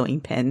with sewing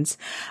pins.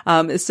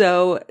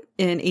 So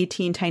in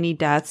 18 Tiny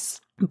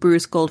Deaths,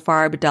 Bruce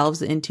Goldfarb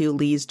delves into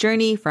Lee's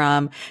journey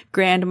from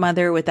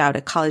grandmother without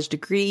a college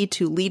degree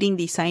to leading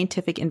the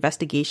scientific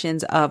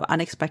investigations of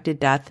unexpected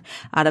death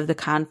out of the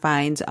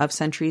confines of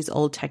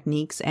centuries-old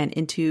techniques and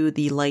into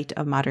the light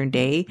of modern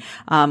day.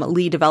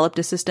 Lee developed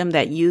a system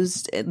that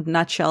used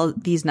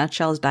these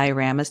nutshells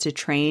dioramas to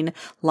train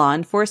law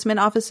enforcement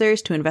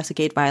officers to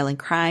investigate violent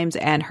crimes,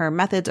 and her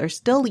methods are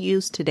still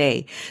used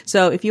today.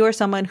 So if you are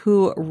someone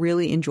who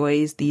really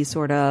enjoys these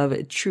sort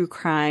of true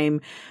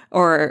crime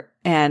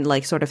and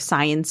like sort of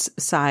science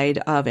side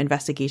of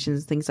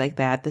investigations, things like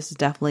that, this is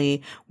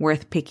definitely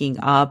worth picking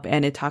up.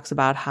 And it talks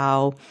about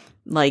how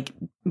like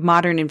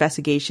modern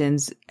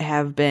investigations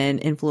have been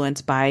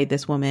influenced by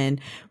this woman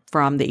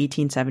from the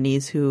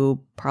 1870s who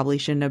probably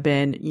shouldn't have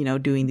been,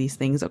 doing these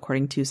things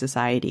according to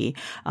society.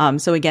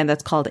 So again,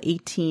 that's called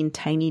 18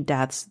 Tiny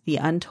Deaths, The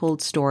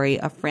Untold Story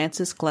of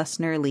Francis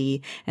Glessner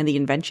Lee and the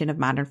Invention of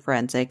Modern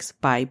Forensics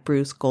by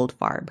Bruce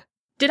Goldfarb.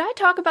 Did I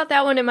talk about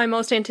that one in my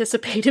most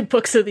anticipated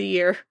books of the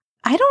year?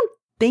 I don't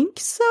think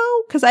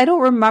so, because I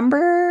don't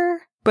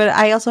remember, but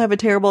I also have a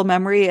terrible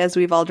memory, as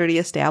we've already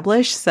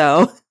established,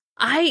 so...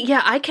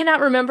 I cannot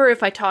remember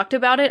if I talked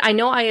about it. I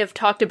know I have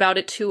talked about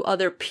it to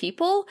other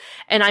people,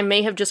 and I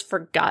may have just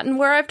forgotten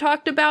where I've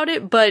talked about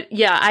it, but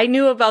yeah, I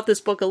knew about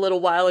this book a little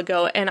while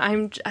ago, and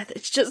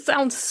it just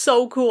sounds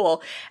so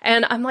cool.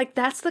 And I'm like,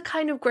 that's the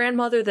kind of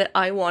grandmother that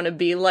I want to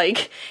be,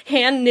 like,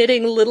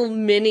 hand-knitting little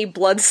mini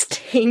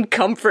blood-stained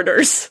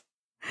comforters.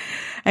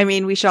 I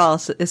mean, we should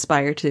all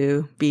aspire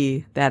to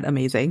be that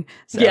amazing.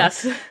 So.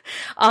 Yes.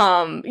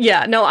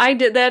 Yeah, no, I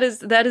did. That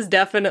is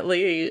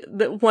definitely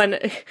the one,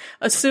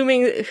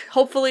 assuming,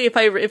 hopefully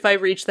if I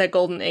reach that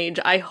golden age,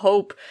 I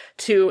hope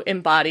to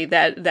embody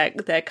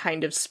that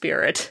kind of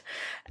spirit.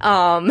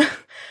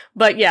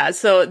 But yeah,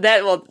 so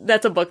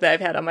that's a book that I've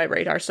had on my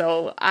radar.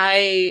 So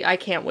I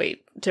can't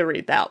wait to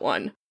read that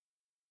one.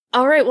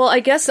 All right. Well,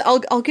 I guess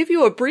I'll give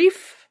you a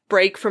brief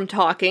break from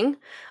talking.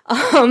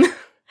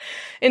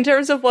 In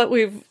terms of what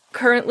we've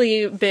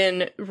currently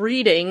been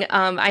reading,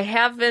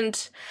 I've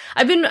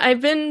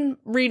been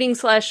reading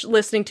 /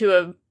 listening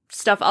to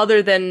stuff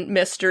other than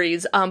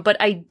mysteries, but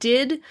I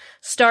did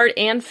start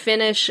and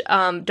finish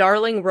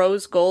Darling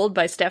Rose Gold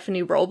by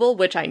Stephanie Wrobel,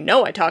 which I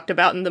know I talked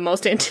about in the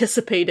most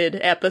anticipated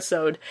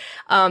episode.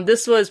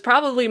 This was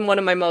probably one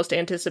of my most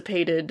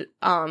anticipated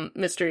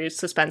mystery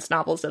suspense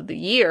novels of the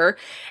year,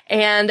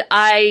 and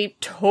I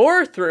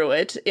tore through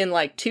it in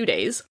like 2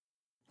 days.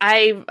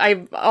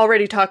 I've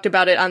already talked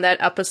about it on that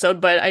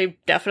episode, but I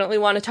definitely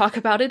want to talk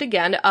about it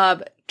again.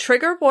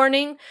 Trigger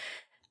warning,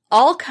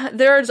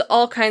 there's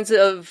all kinds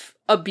of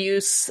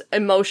abuse,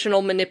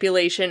 emotional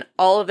manipulation,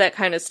 all of that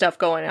kind of stuff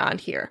going on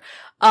here.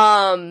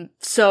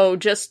 So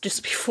just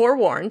be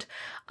forewarned.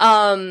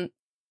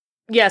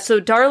 Yeah,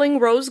 so Darling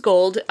Rose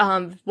Gold,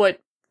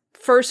 what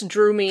first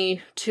drew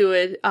me to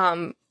it,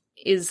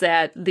 is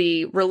that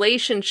the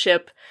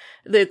relationship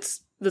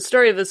that's the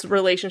story of this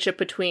relationship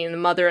between the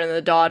mother and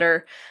the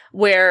daughter,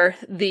 where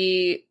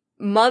the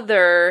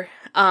mother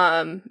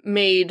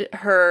made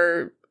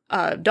her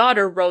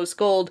daughter, Rose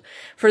Gold,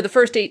 for the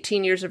first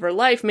 18 years of her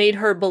life, made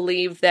her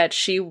believe that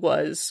she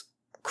was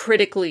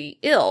critically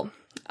ill.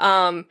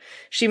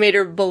 She made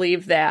her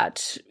believe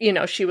that,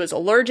 she was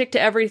allergic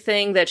to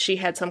everything, that she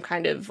had some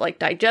kind of like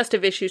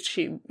digestive issues.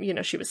 She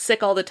was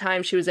sick all the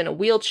time. She was in a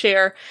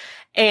wheelchair,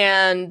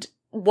 and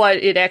what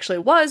it actually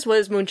was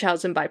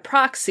Munchausen by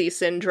proxy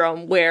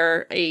syndrome,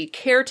 where a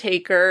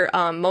caretaker,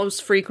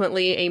 most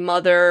frequently a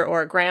mother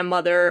or a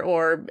grandmother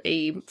or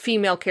a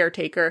female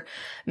caretaker,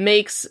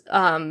 makes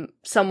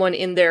someone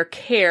in their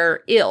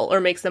care ill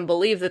or makes them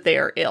believe that they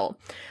are ill.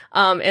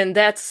 And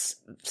that's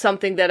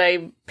something that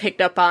I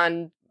picked up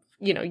on,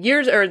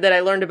 that I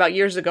learned about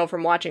years ago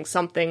from watching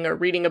something or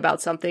reading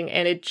about something,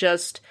 and it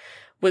just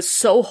was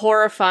so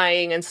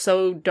horrifying and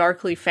so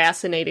darkly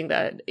fascinating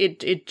that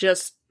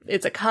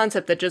it's a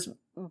concept that just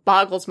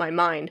boggles my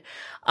mind.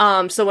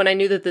 So when I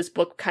knew that this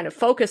book kind of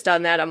focused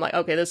on that, I'm like,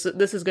 okay, this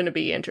is going to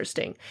be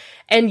interesting.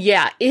 And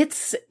yeah,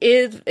 it's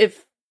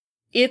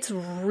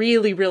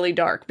really, really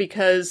dark,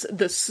 because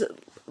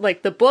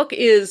the book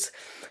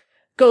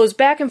goes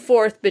back and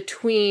forth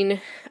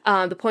between,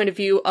 the point of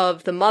view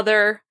of the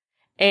mother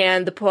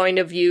and the point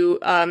of view,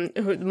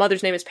 the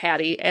mother's name is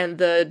Patty, and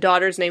the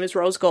daughter's name is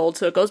Rose Gold,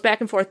 so it goes back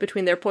and forth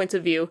between their points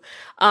of view.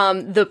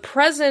 The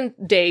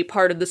present day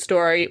part of the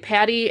story,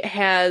 Patty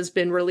has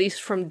been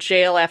released from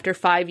jail after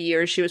 5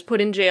 years. She was put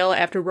in jail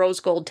after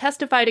Rose Gold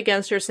testified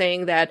against her,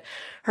 saying that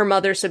her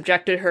mother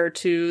subjected her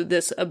to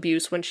this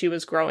abuse when she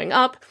was growing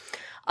up.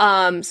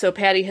 So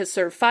Patty has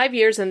served 5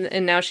 years,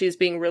 and now she's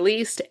being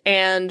released,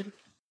 and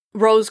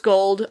Rose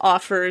Gold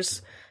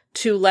offers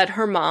to let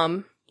her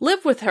mom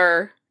live with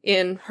her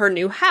in her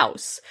new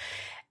house.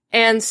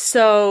 And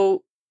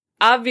so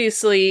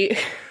obviously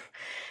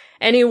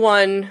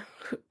anyone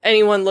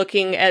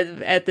looking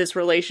at this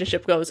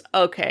relationship goes,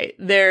 okay,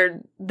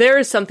 there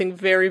is something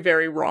very,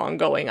 very wrong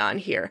going on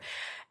here.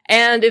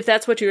 And if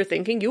that's what you're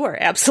thinking, you are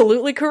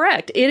absolutely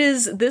correct.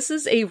 This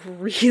is a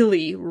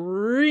really,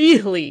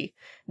 really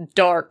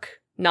dark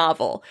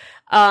novel.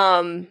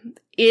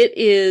 It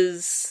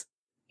is,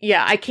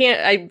 yeah, I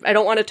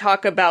don't want to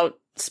talk about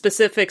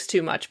specifics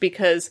too much,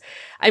 because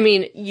I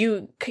mean,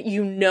 you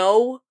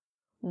know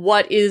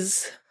what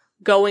is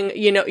going,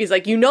 he's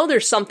like,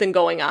 there's something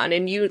going on,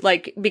 and you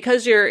like,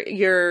 because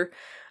you're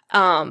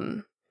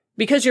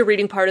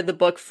reading part of the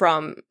book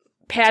from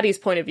Patty's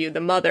point of view, the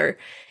mother,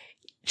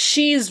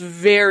 she's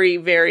very,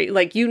 very,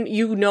 like,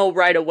 you know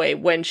right away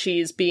when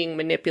she's being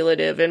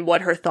manipulative and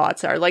what her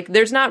thoughts are. Like,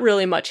 there's not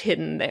really much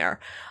hidden there.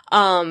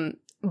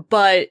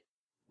 But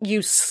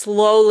you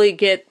slowly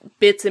get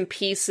bits and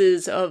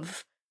pieces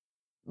of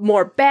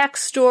more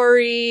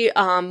backstory,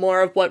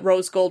 more of what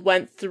Rose Gold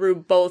went through,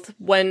 both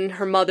when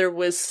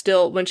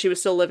when she was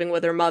still living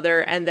with her mother,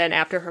 and then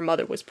after her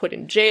mother was put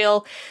in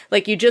jail.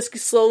 Like, you just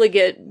slowly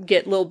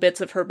get little bits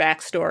of her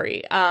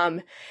backstory.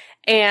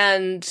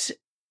 And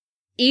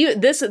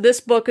this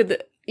book,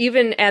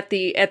 even at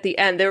the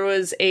end,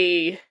 there's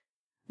a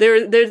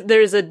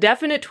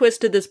definite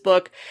twist to this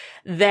book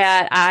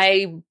that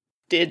I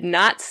did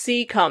not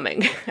see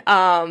coming.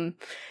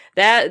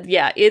 There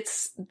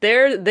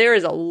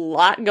is a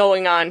lot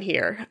going on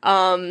here.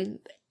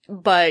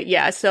 But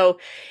yeah, so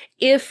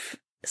if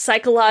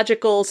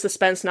psychological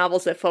suspense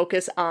novels that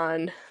focus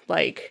on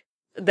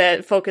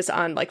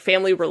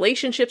family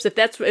relationships, if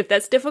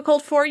that's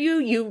difficult for you,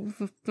 you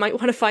might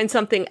want to find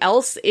something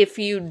else. If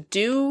you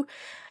do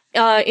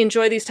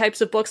enjoy these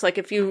types of books,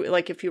 if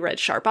you read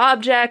Sharp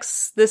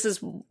Objects, this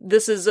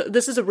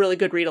is a really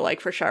good read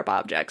alike for Sharp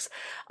Objects.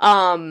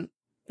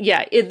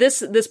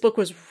 This book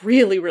was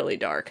really, really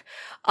dark.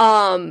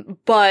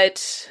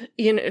 But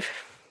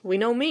we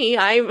know me.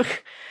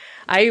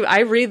 I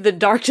read the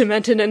dark,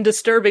 demented, and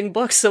disturbing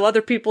books so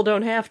other people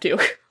don't have to.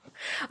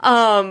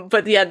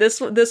 But yeah,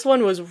 this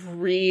one was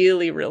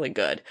really, really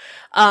good.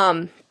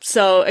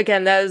 So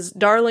again, that is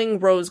Darling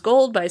Rose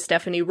Gold by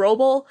Stephanie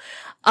Wrobel.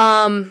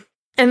 And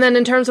then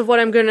in terms of what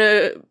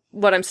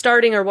I'm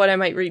starting or what I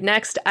might read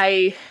next,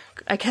 I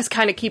guess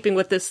kind of keeping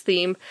with this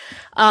theme,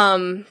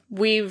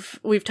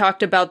 we've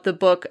talked about the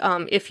book,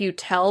 If You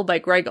Tell by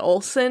Greg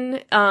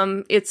Olson.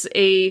 It's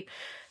a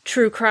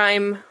true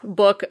crime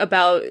book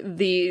about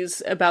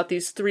these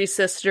three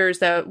sisters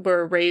that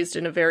were raised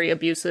in a very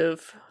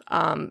abusive,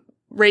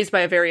 raised by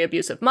a very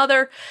abusive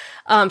mother.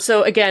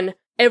 So again,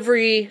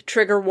 every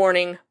trigger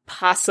warning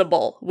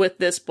possible with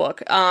this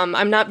book.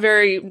 I'm not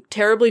very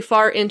terribly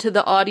far into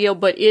the audio,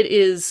 but it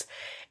is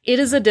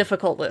a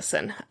difficult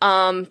listen.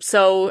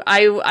 So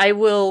I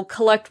will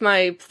collect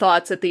my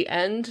thoughts at the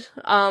end,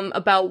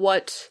 about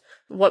what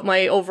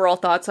my overall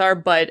thoughts are,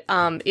 but,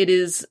 it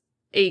is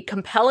a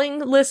compelling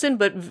listen,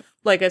 but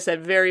like I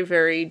said, very,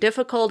 very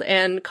difficult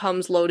and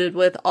comes loaded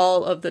with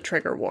all of the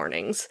trigger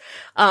warnings.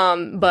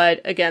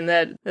 But again,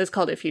 that is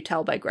called If You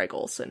Tell by Greg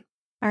Olson.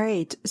 All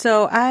right.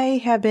 So I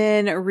have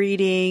been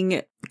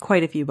reading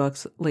quite a few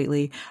books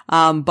lately.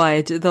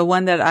 But the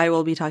one that I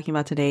will be talking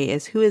about today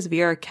is Who is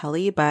Vera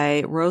Kelly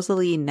by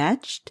Rosalie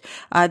Necht.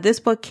 This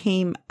book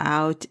came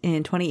out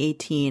in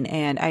 2018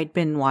 and I'd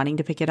been wanting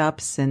to pick it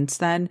up since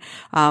then.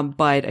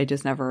 But I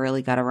just never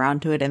really got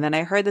around to it. And then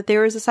I heard that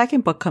there was a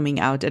second book coming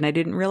out and I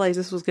didn't realize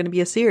this was going to be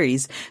a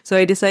series. So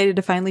I decided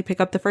to finally pick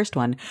up the first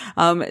one.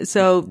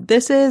 So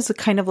this is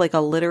kind of like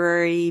a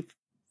literary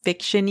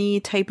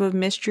fiction-y type of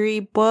mystery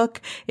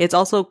book. It's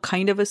also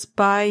kind of a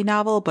spy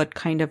novel, but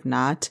kind of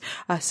not.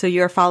 So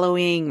you're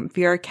following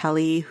Vera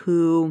Kelly,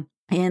 who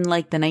in the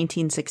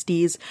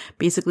 1960s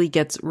basically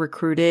gets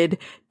recruited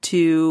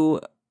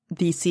to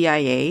the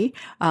CIA.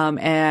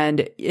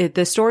 And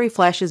the story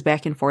flashes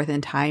back and forth in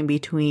time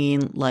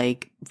between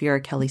Vera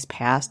Kelly's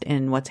past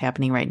and what's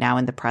happening right now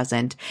in the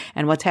present.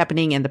 And what's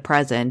happening in the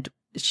present,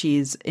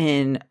 she's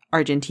in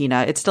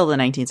Argentina. It's still the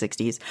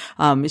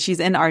 1960s. She's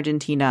in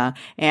Argentina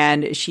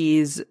and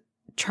she's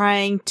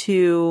trying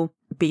to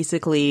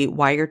basically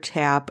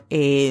wiretap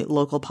a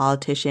local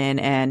politician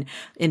and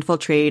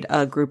infiltrate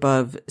a group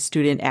of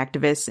student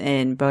activists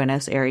in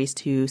Buenos Aires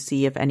to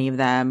see if any of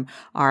them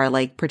are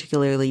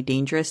particularly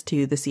dangerous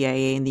to the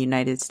CIA in the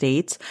United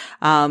States.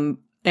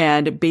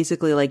 And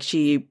basically,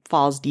 she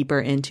falls deeper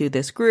into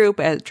this group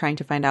as trying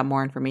to find out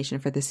more information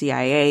for the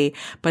CIA.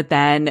 But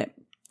then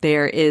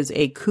there is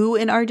a coup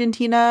in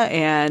Argentina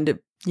and,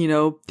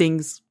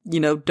 things,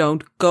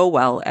 don't go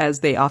well as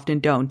they often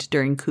don't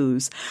during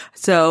coups.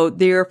 So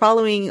they're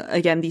following,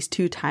 again, these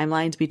two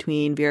timelines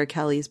between Vera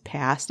Kelly's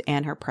past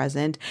and her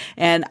present.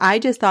 And I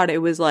just thought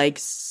it was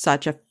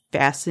such a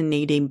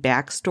fascinating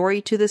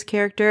backstory to this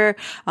character.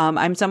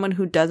 I'm someone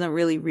who doesn't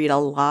really read a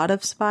lot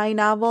of spy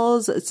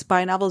novels.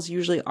 Spy novels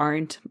usually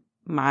aren't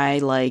my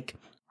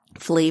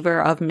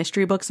flavor of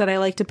mystery books that I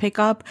like to pick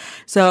up.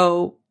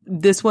 So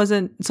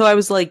I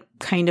was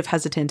kind of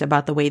hesitant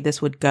about the way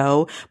this would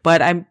go,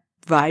 but I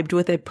vibed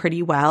with it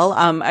pretty well.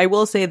 I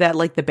will say that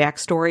the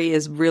backstory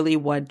is really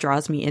what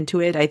draws me into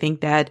it. I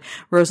think that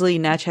Rosalie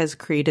Necht has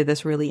created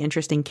this really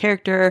interesting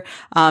character.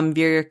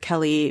 Vera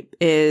Kelly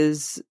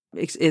is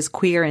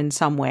queer in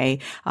some way.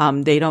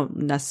 They don't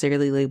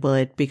necessarily label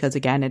it because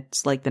again,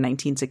 it's the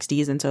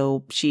 1960s. And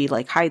so she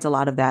hides a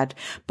lot of that,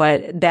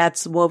 but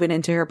that's woven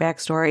into her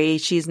backstory.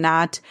 She's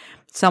not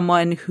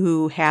someone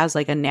who has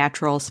a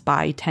natural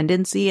spy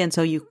tendency. And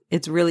so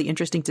it's really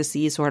interesting to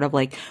see sort of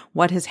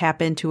what has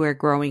happened to her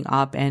growing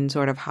up and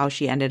sort of how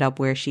she ended up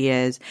where she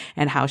is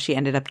and how she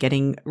ended up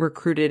getting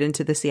recruited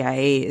into the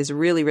CIA is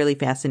really, really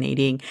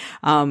fascinating.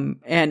 And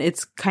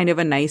it's kind of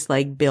a nice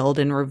build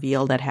and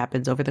reveal that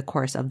happens over the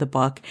course of the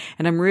book.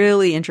 And I'm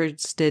really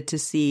interested to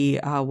see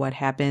what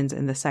happens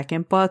in the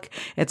second book.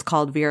 It's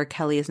called Vera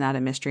Kelly is Not a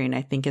Mystery, and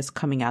I think it's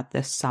coming out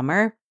this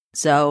summer.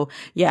 So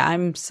yeah,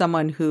 I'm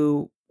someone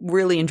who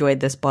really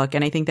enjoyed this book.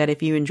 And I think that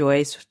if you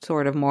enjoy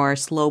sort of more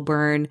slow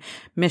burn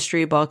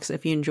mystery books,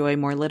 if you enjoy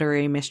more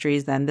literary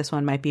mysteries, then this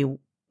one might be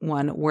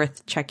one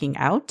worth checking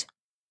out.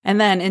 And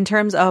then in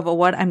terms of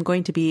what I'm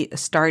going to be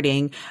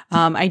starting,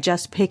 I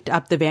just picked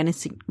up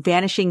The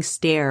Vanishing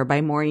Stair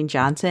by Maureen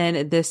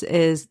Johnson. This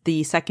is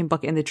the second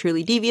book in the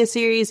Truly Devious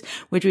series,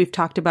 which we've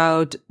talked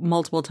about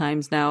multiple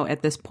times now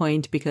at this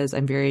point because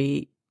I'm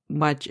very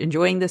much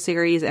enjoying the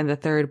series, and the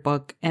third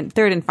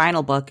and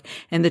final book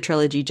in the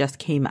trilogy just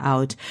came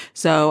out.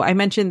 So I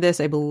mentioned this,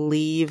 I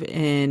believe,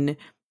 in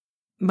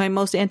my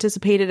most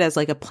anticipated as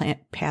like a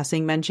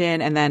passing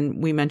mention. And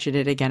then we mentioned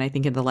it again, I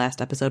think, in the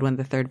last episode when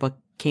the third book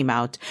came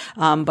out.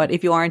 But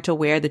if you aren't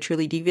aware, the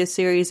Truly Devious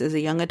series is a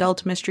young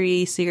adult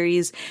mystery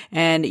series,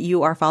 and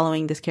you are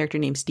following this character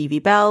named Stevie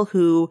Bell,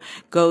 who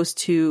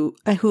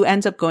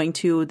ends up going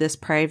to this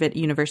private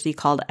university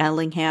called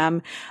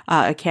Ellingham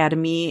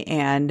Academy.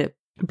 And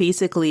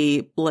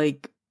basically,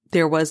 like,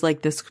 there was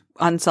like this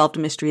unsolved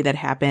mystery that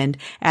happened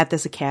at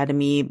this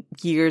academy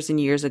years and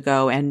years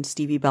ago. And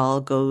Stevie Bell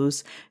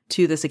goes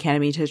to this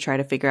academy to try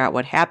to figure out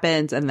what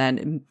happens. And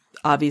then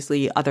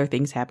obviously other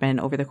things happen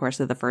over the course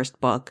of the first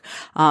book.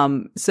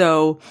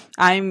 So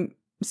I'm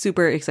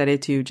super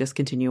excited to just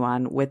continue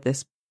on with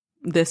this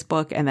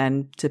book and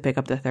then to pick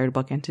up the third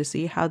book and to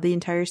see how the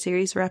entire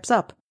series wraps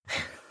up.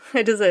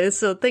 I just say,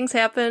 so things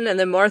happen and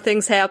then more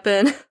things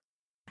happen.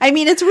 I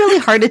mean, it's really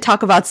hard to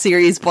talk about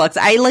series books.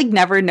 I like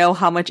never know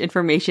how much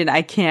information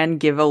I can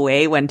give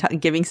away when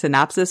giving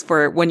synopsis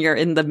for when you're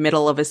in the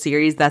middle of a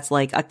series that's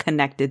like a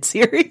connected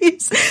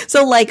series.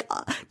 So like,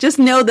 just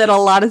know that a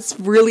lot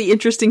of really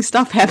interesting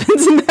stuff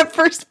happens in that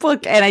first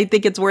book, and I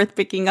think it's worth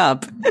picking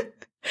up.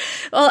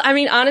 Well, I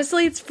mean,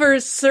 honestly, it's for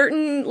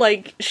certain,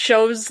 like,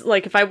 shows,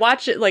 like, if I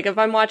watch it, like, if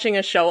I'm watching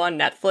a show on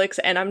Netflix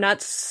and I'm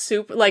not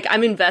super, like,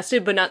 I'm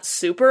invested but not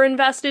super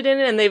invested in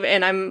it,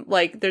 and I'm,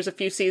 like, there's a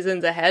few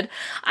seasons ahead,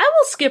 I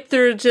will skip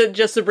through to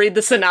just to read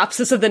the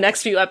synopsis of the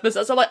next few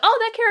episodes. I'm like, oh,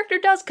 that character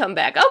does come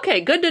back. Okay,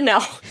 good to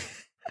know.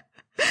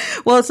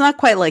 Well, it's not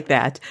quite like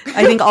that.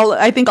 I think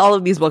all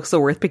of these books are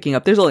worth picking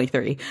up. There's only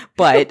 3,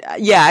 but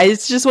yeah,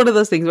 it's just one of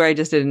those things where I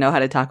just didn't know how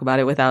to talk about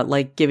it without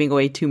like giving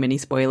away too many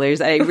spoilers.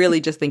 I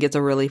really just think it's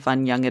a really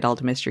fun young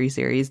adult mystery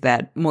series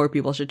that more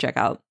people should check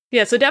out.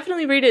 Yeah, so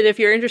definitely read it if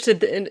you're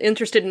interested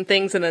in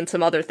things and then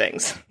some other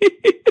things.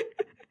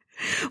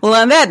 Well,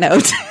 on that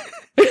note,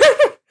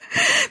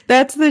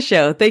 that's the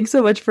show. Thanks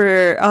so much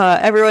for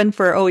everyone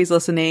for always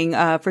listening.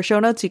 For show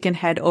notes, you can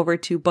head over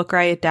to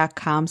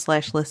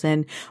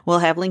bookriot.com/listen. We'll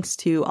have links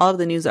to all of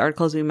the news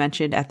articles we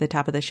mentioned at the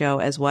top of the show,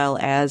 as well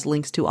as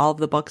links to all of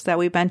the books that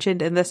we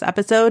mentioned in this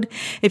episode.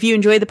 If you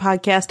enjoyed the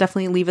podcast,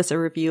 definitely leave us a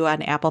review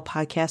on Apple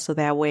Podcasts so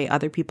that way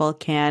other people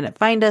can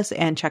find us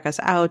and check us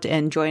out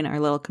and join our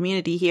little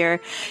community here.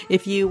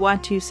 If you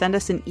want to send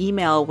us an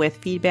email with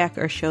feedback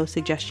or show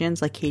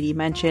suggestions, like Katie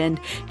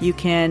mentioned, you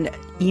can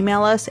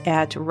email us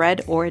at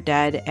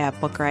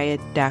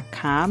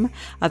redordead@bookriot.com.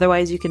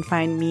 Otherwise, you can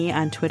find me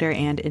on Twitter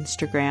and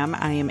Instagram.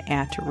 I am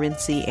at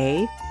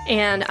RincyA.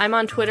 And I'm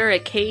on Twitter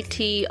at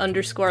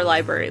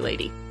KT_library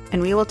lady.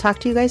 And we will talk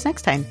to you guys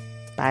next time.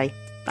 Bye.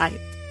 Bye.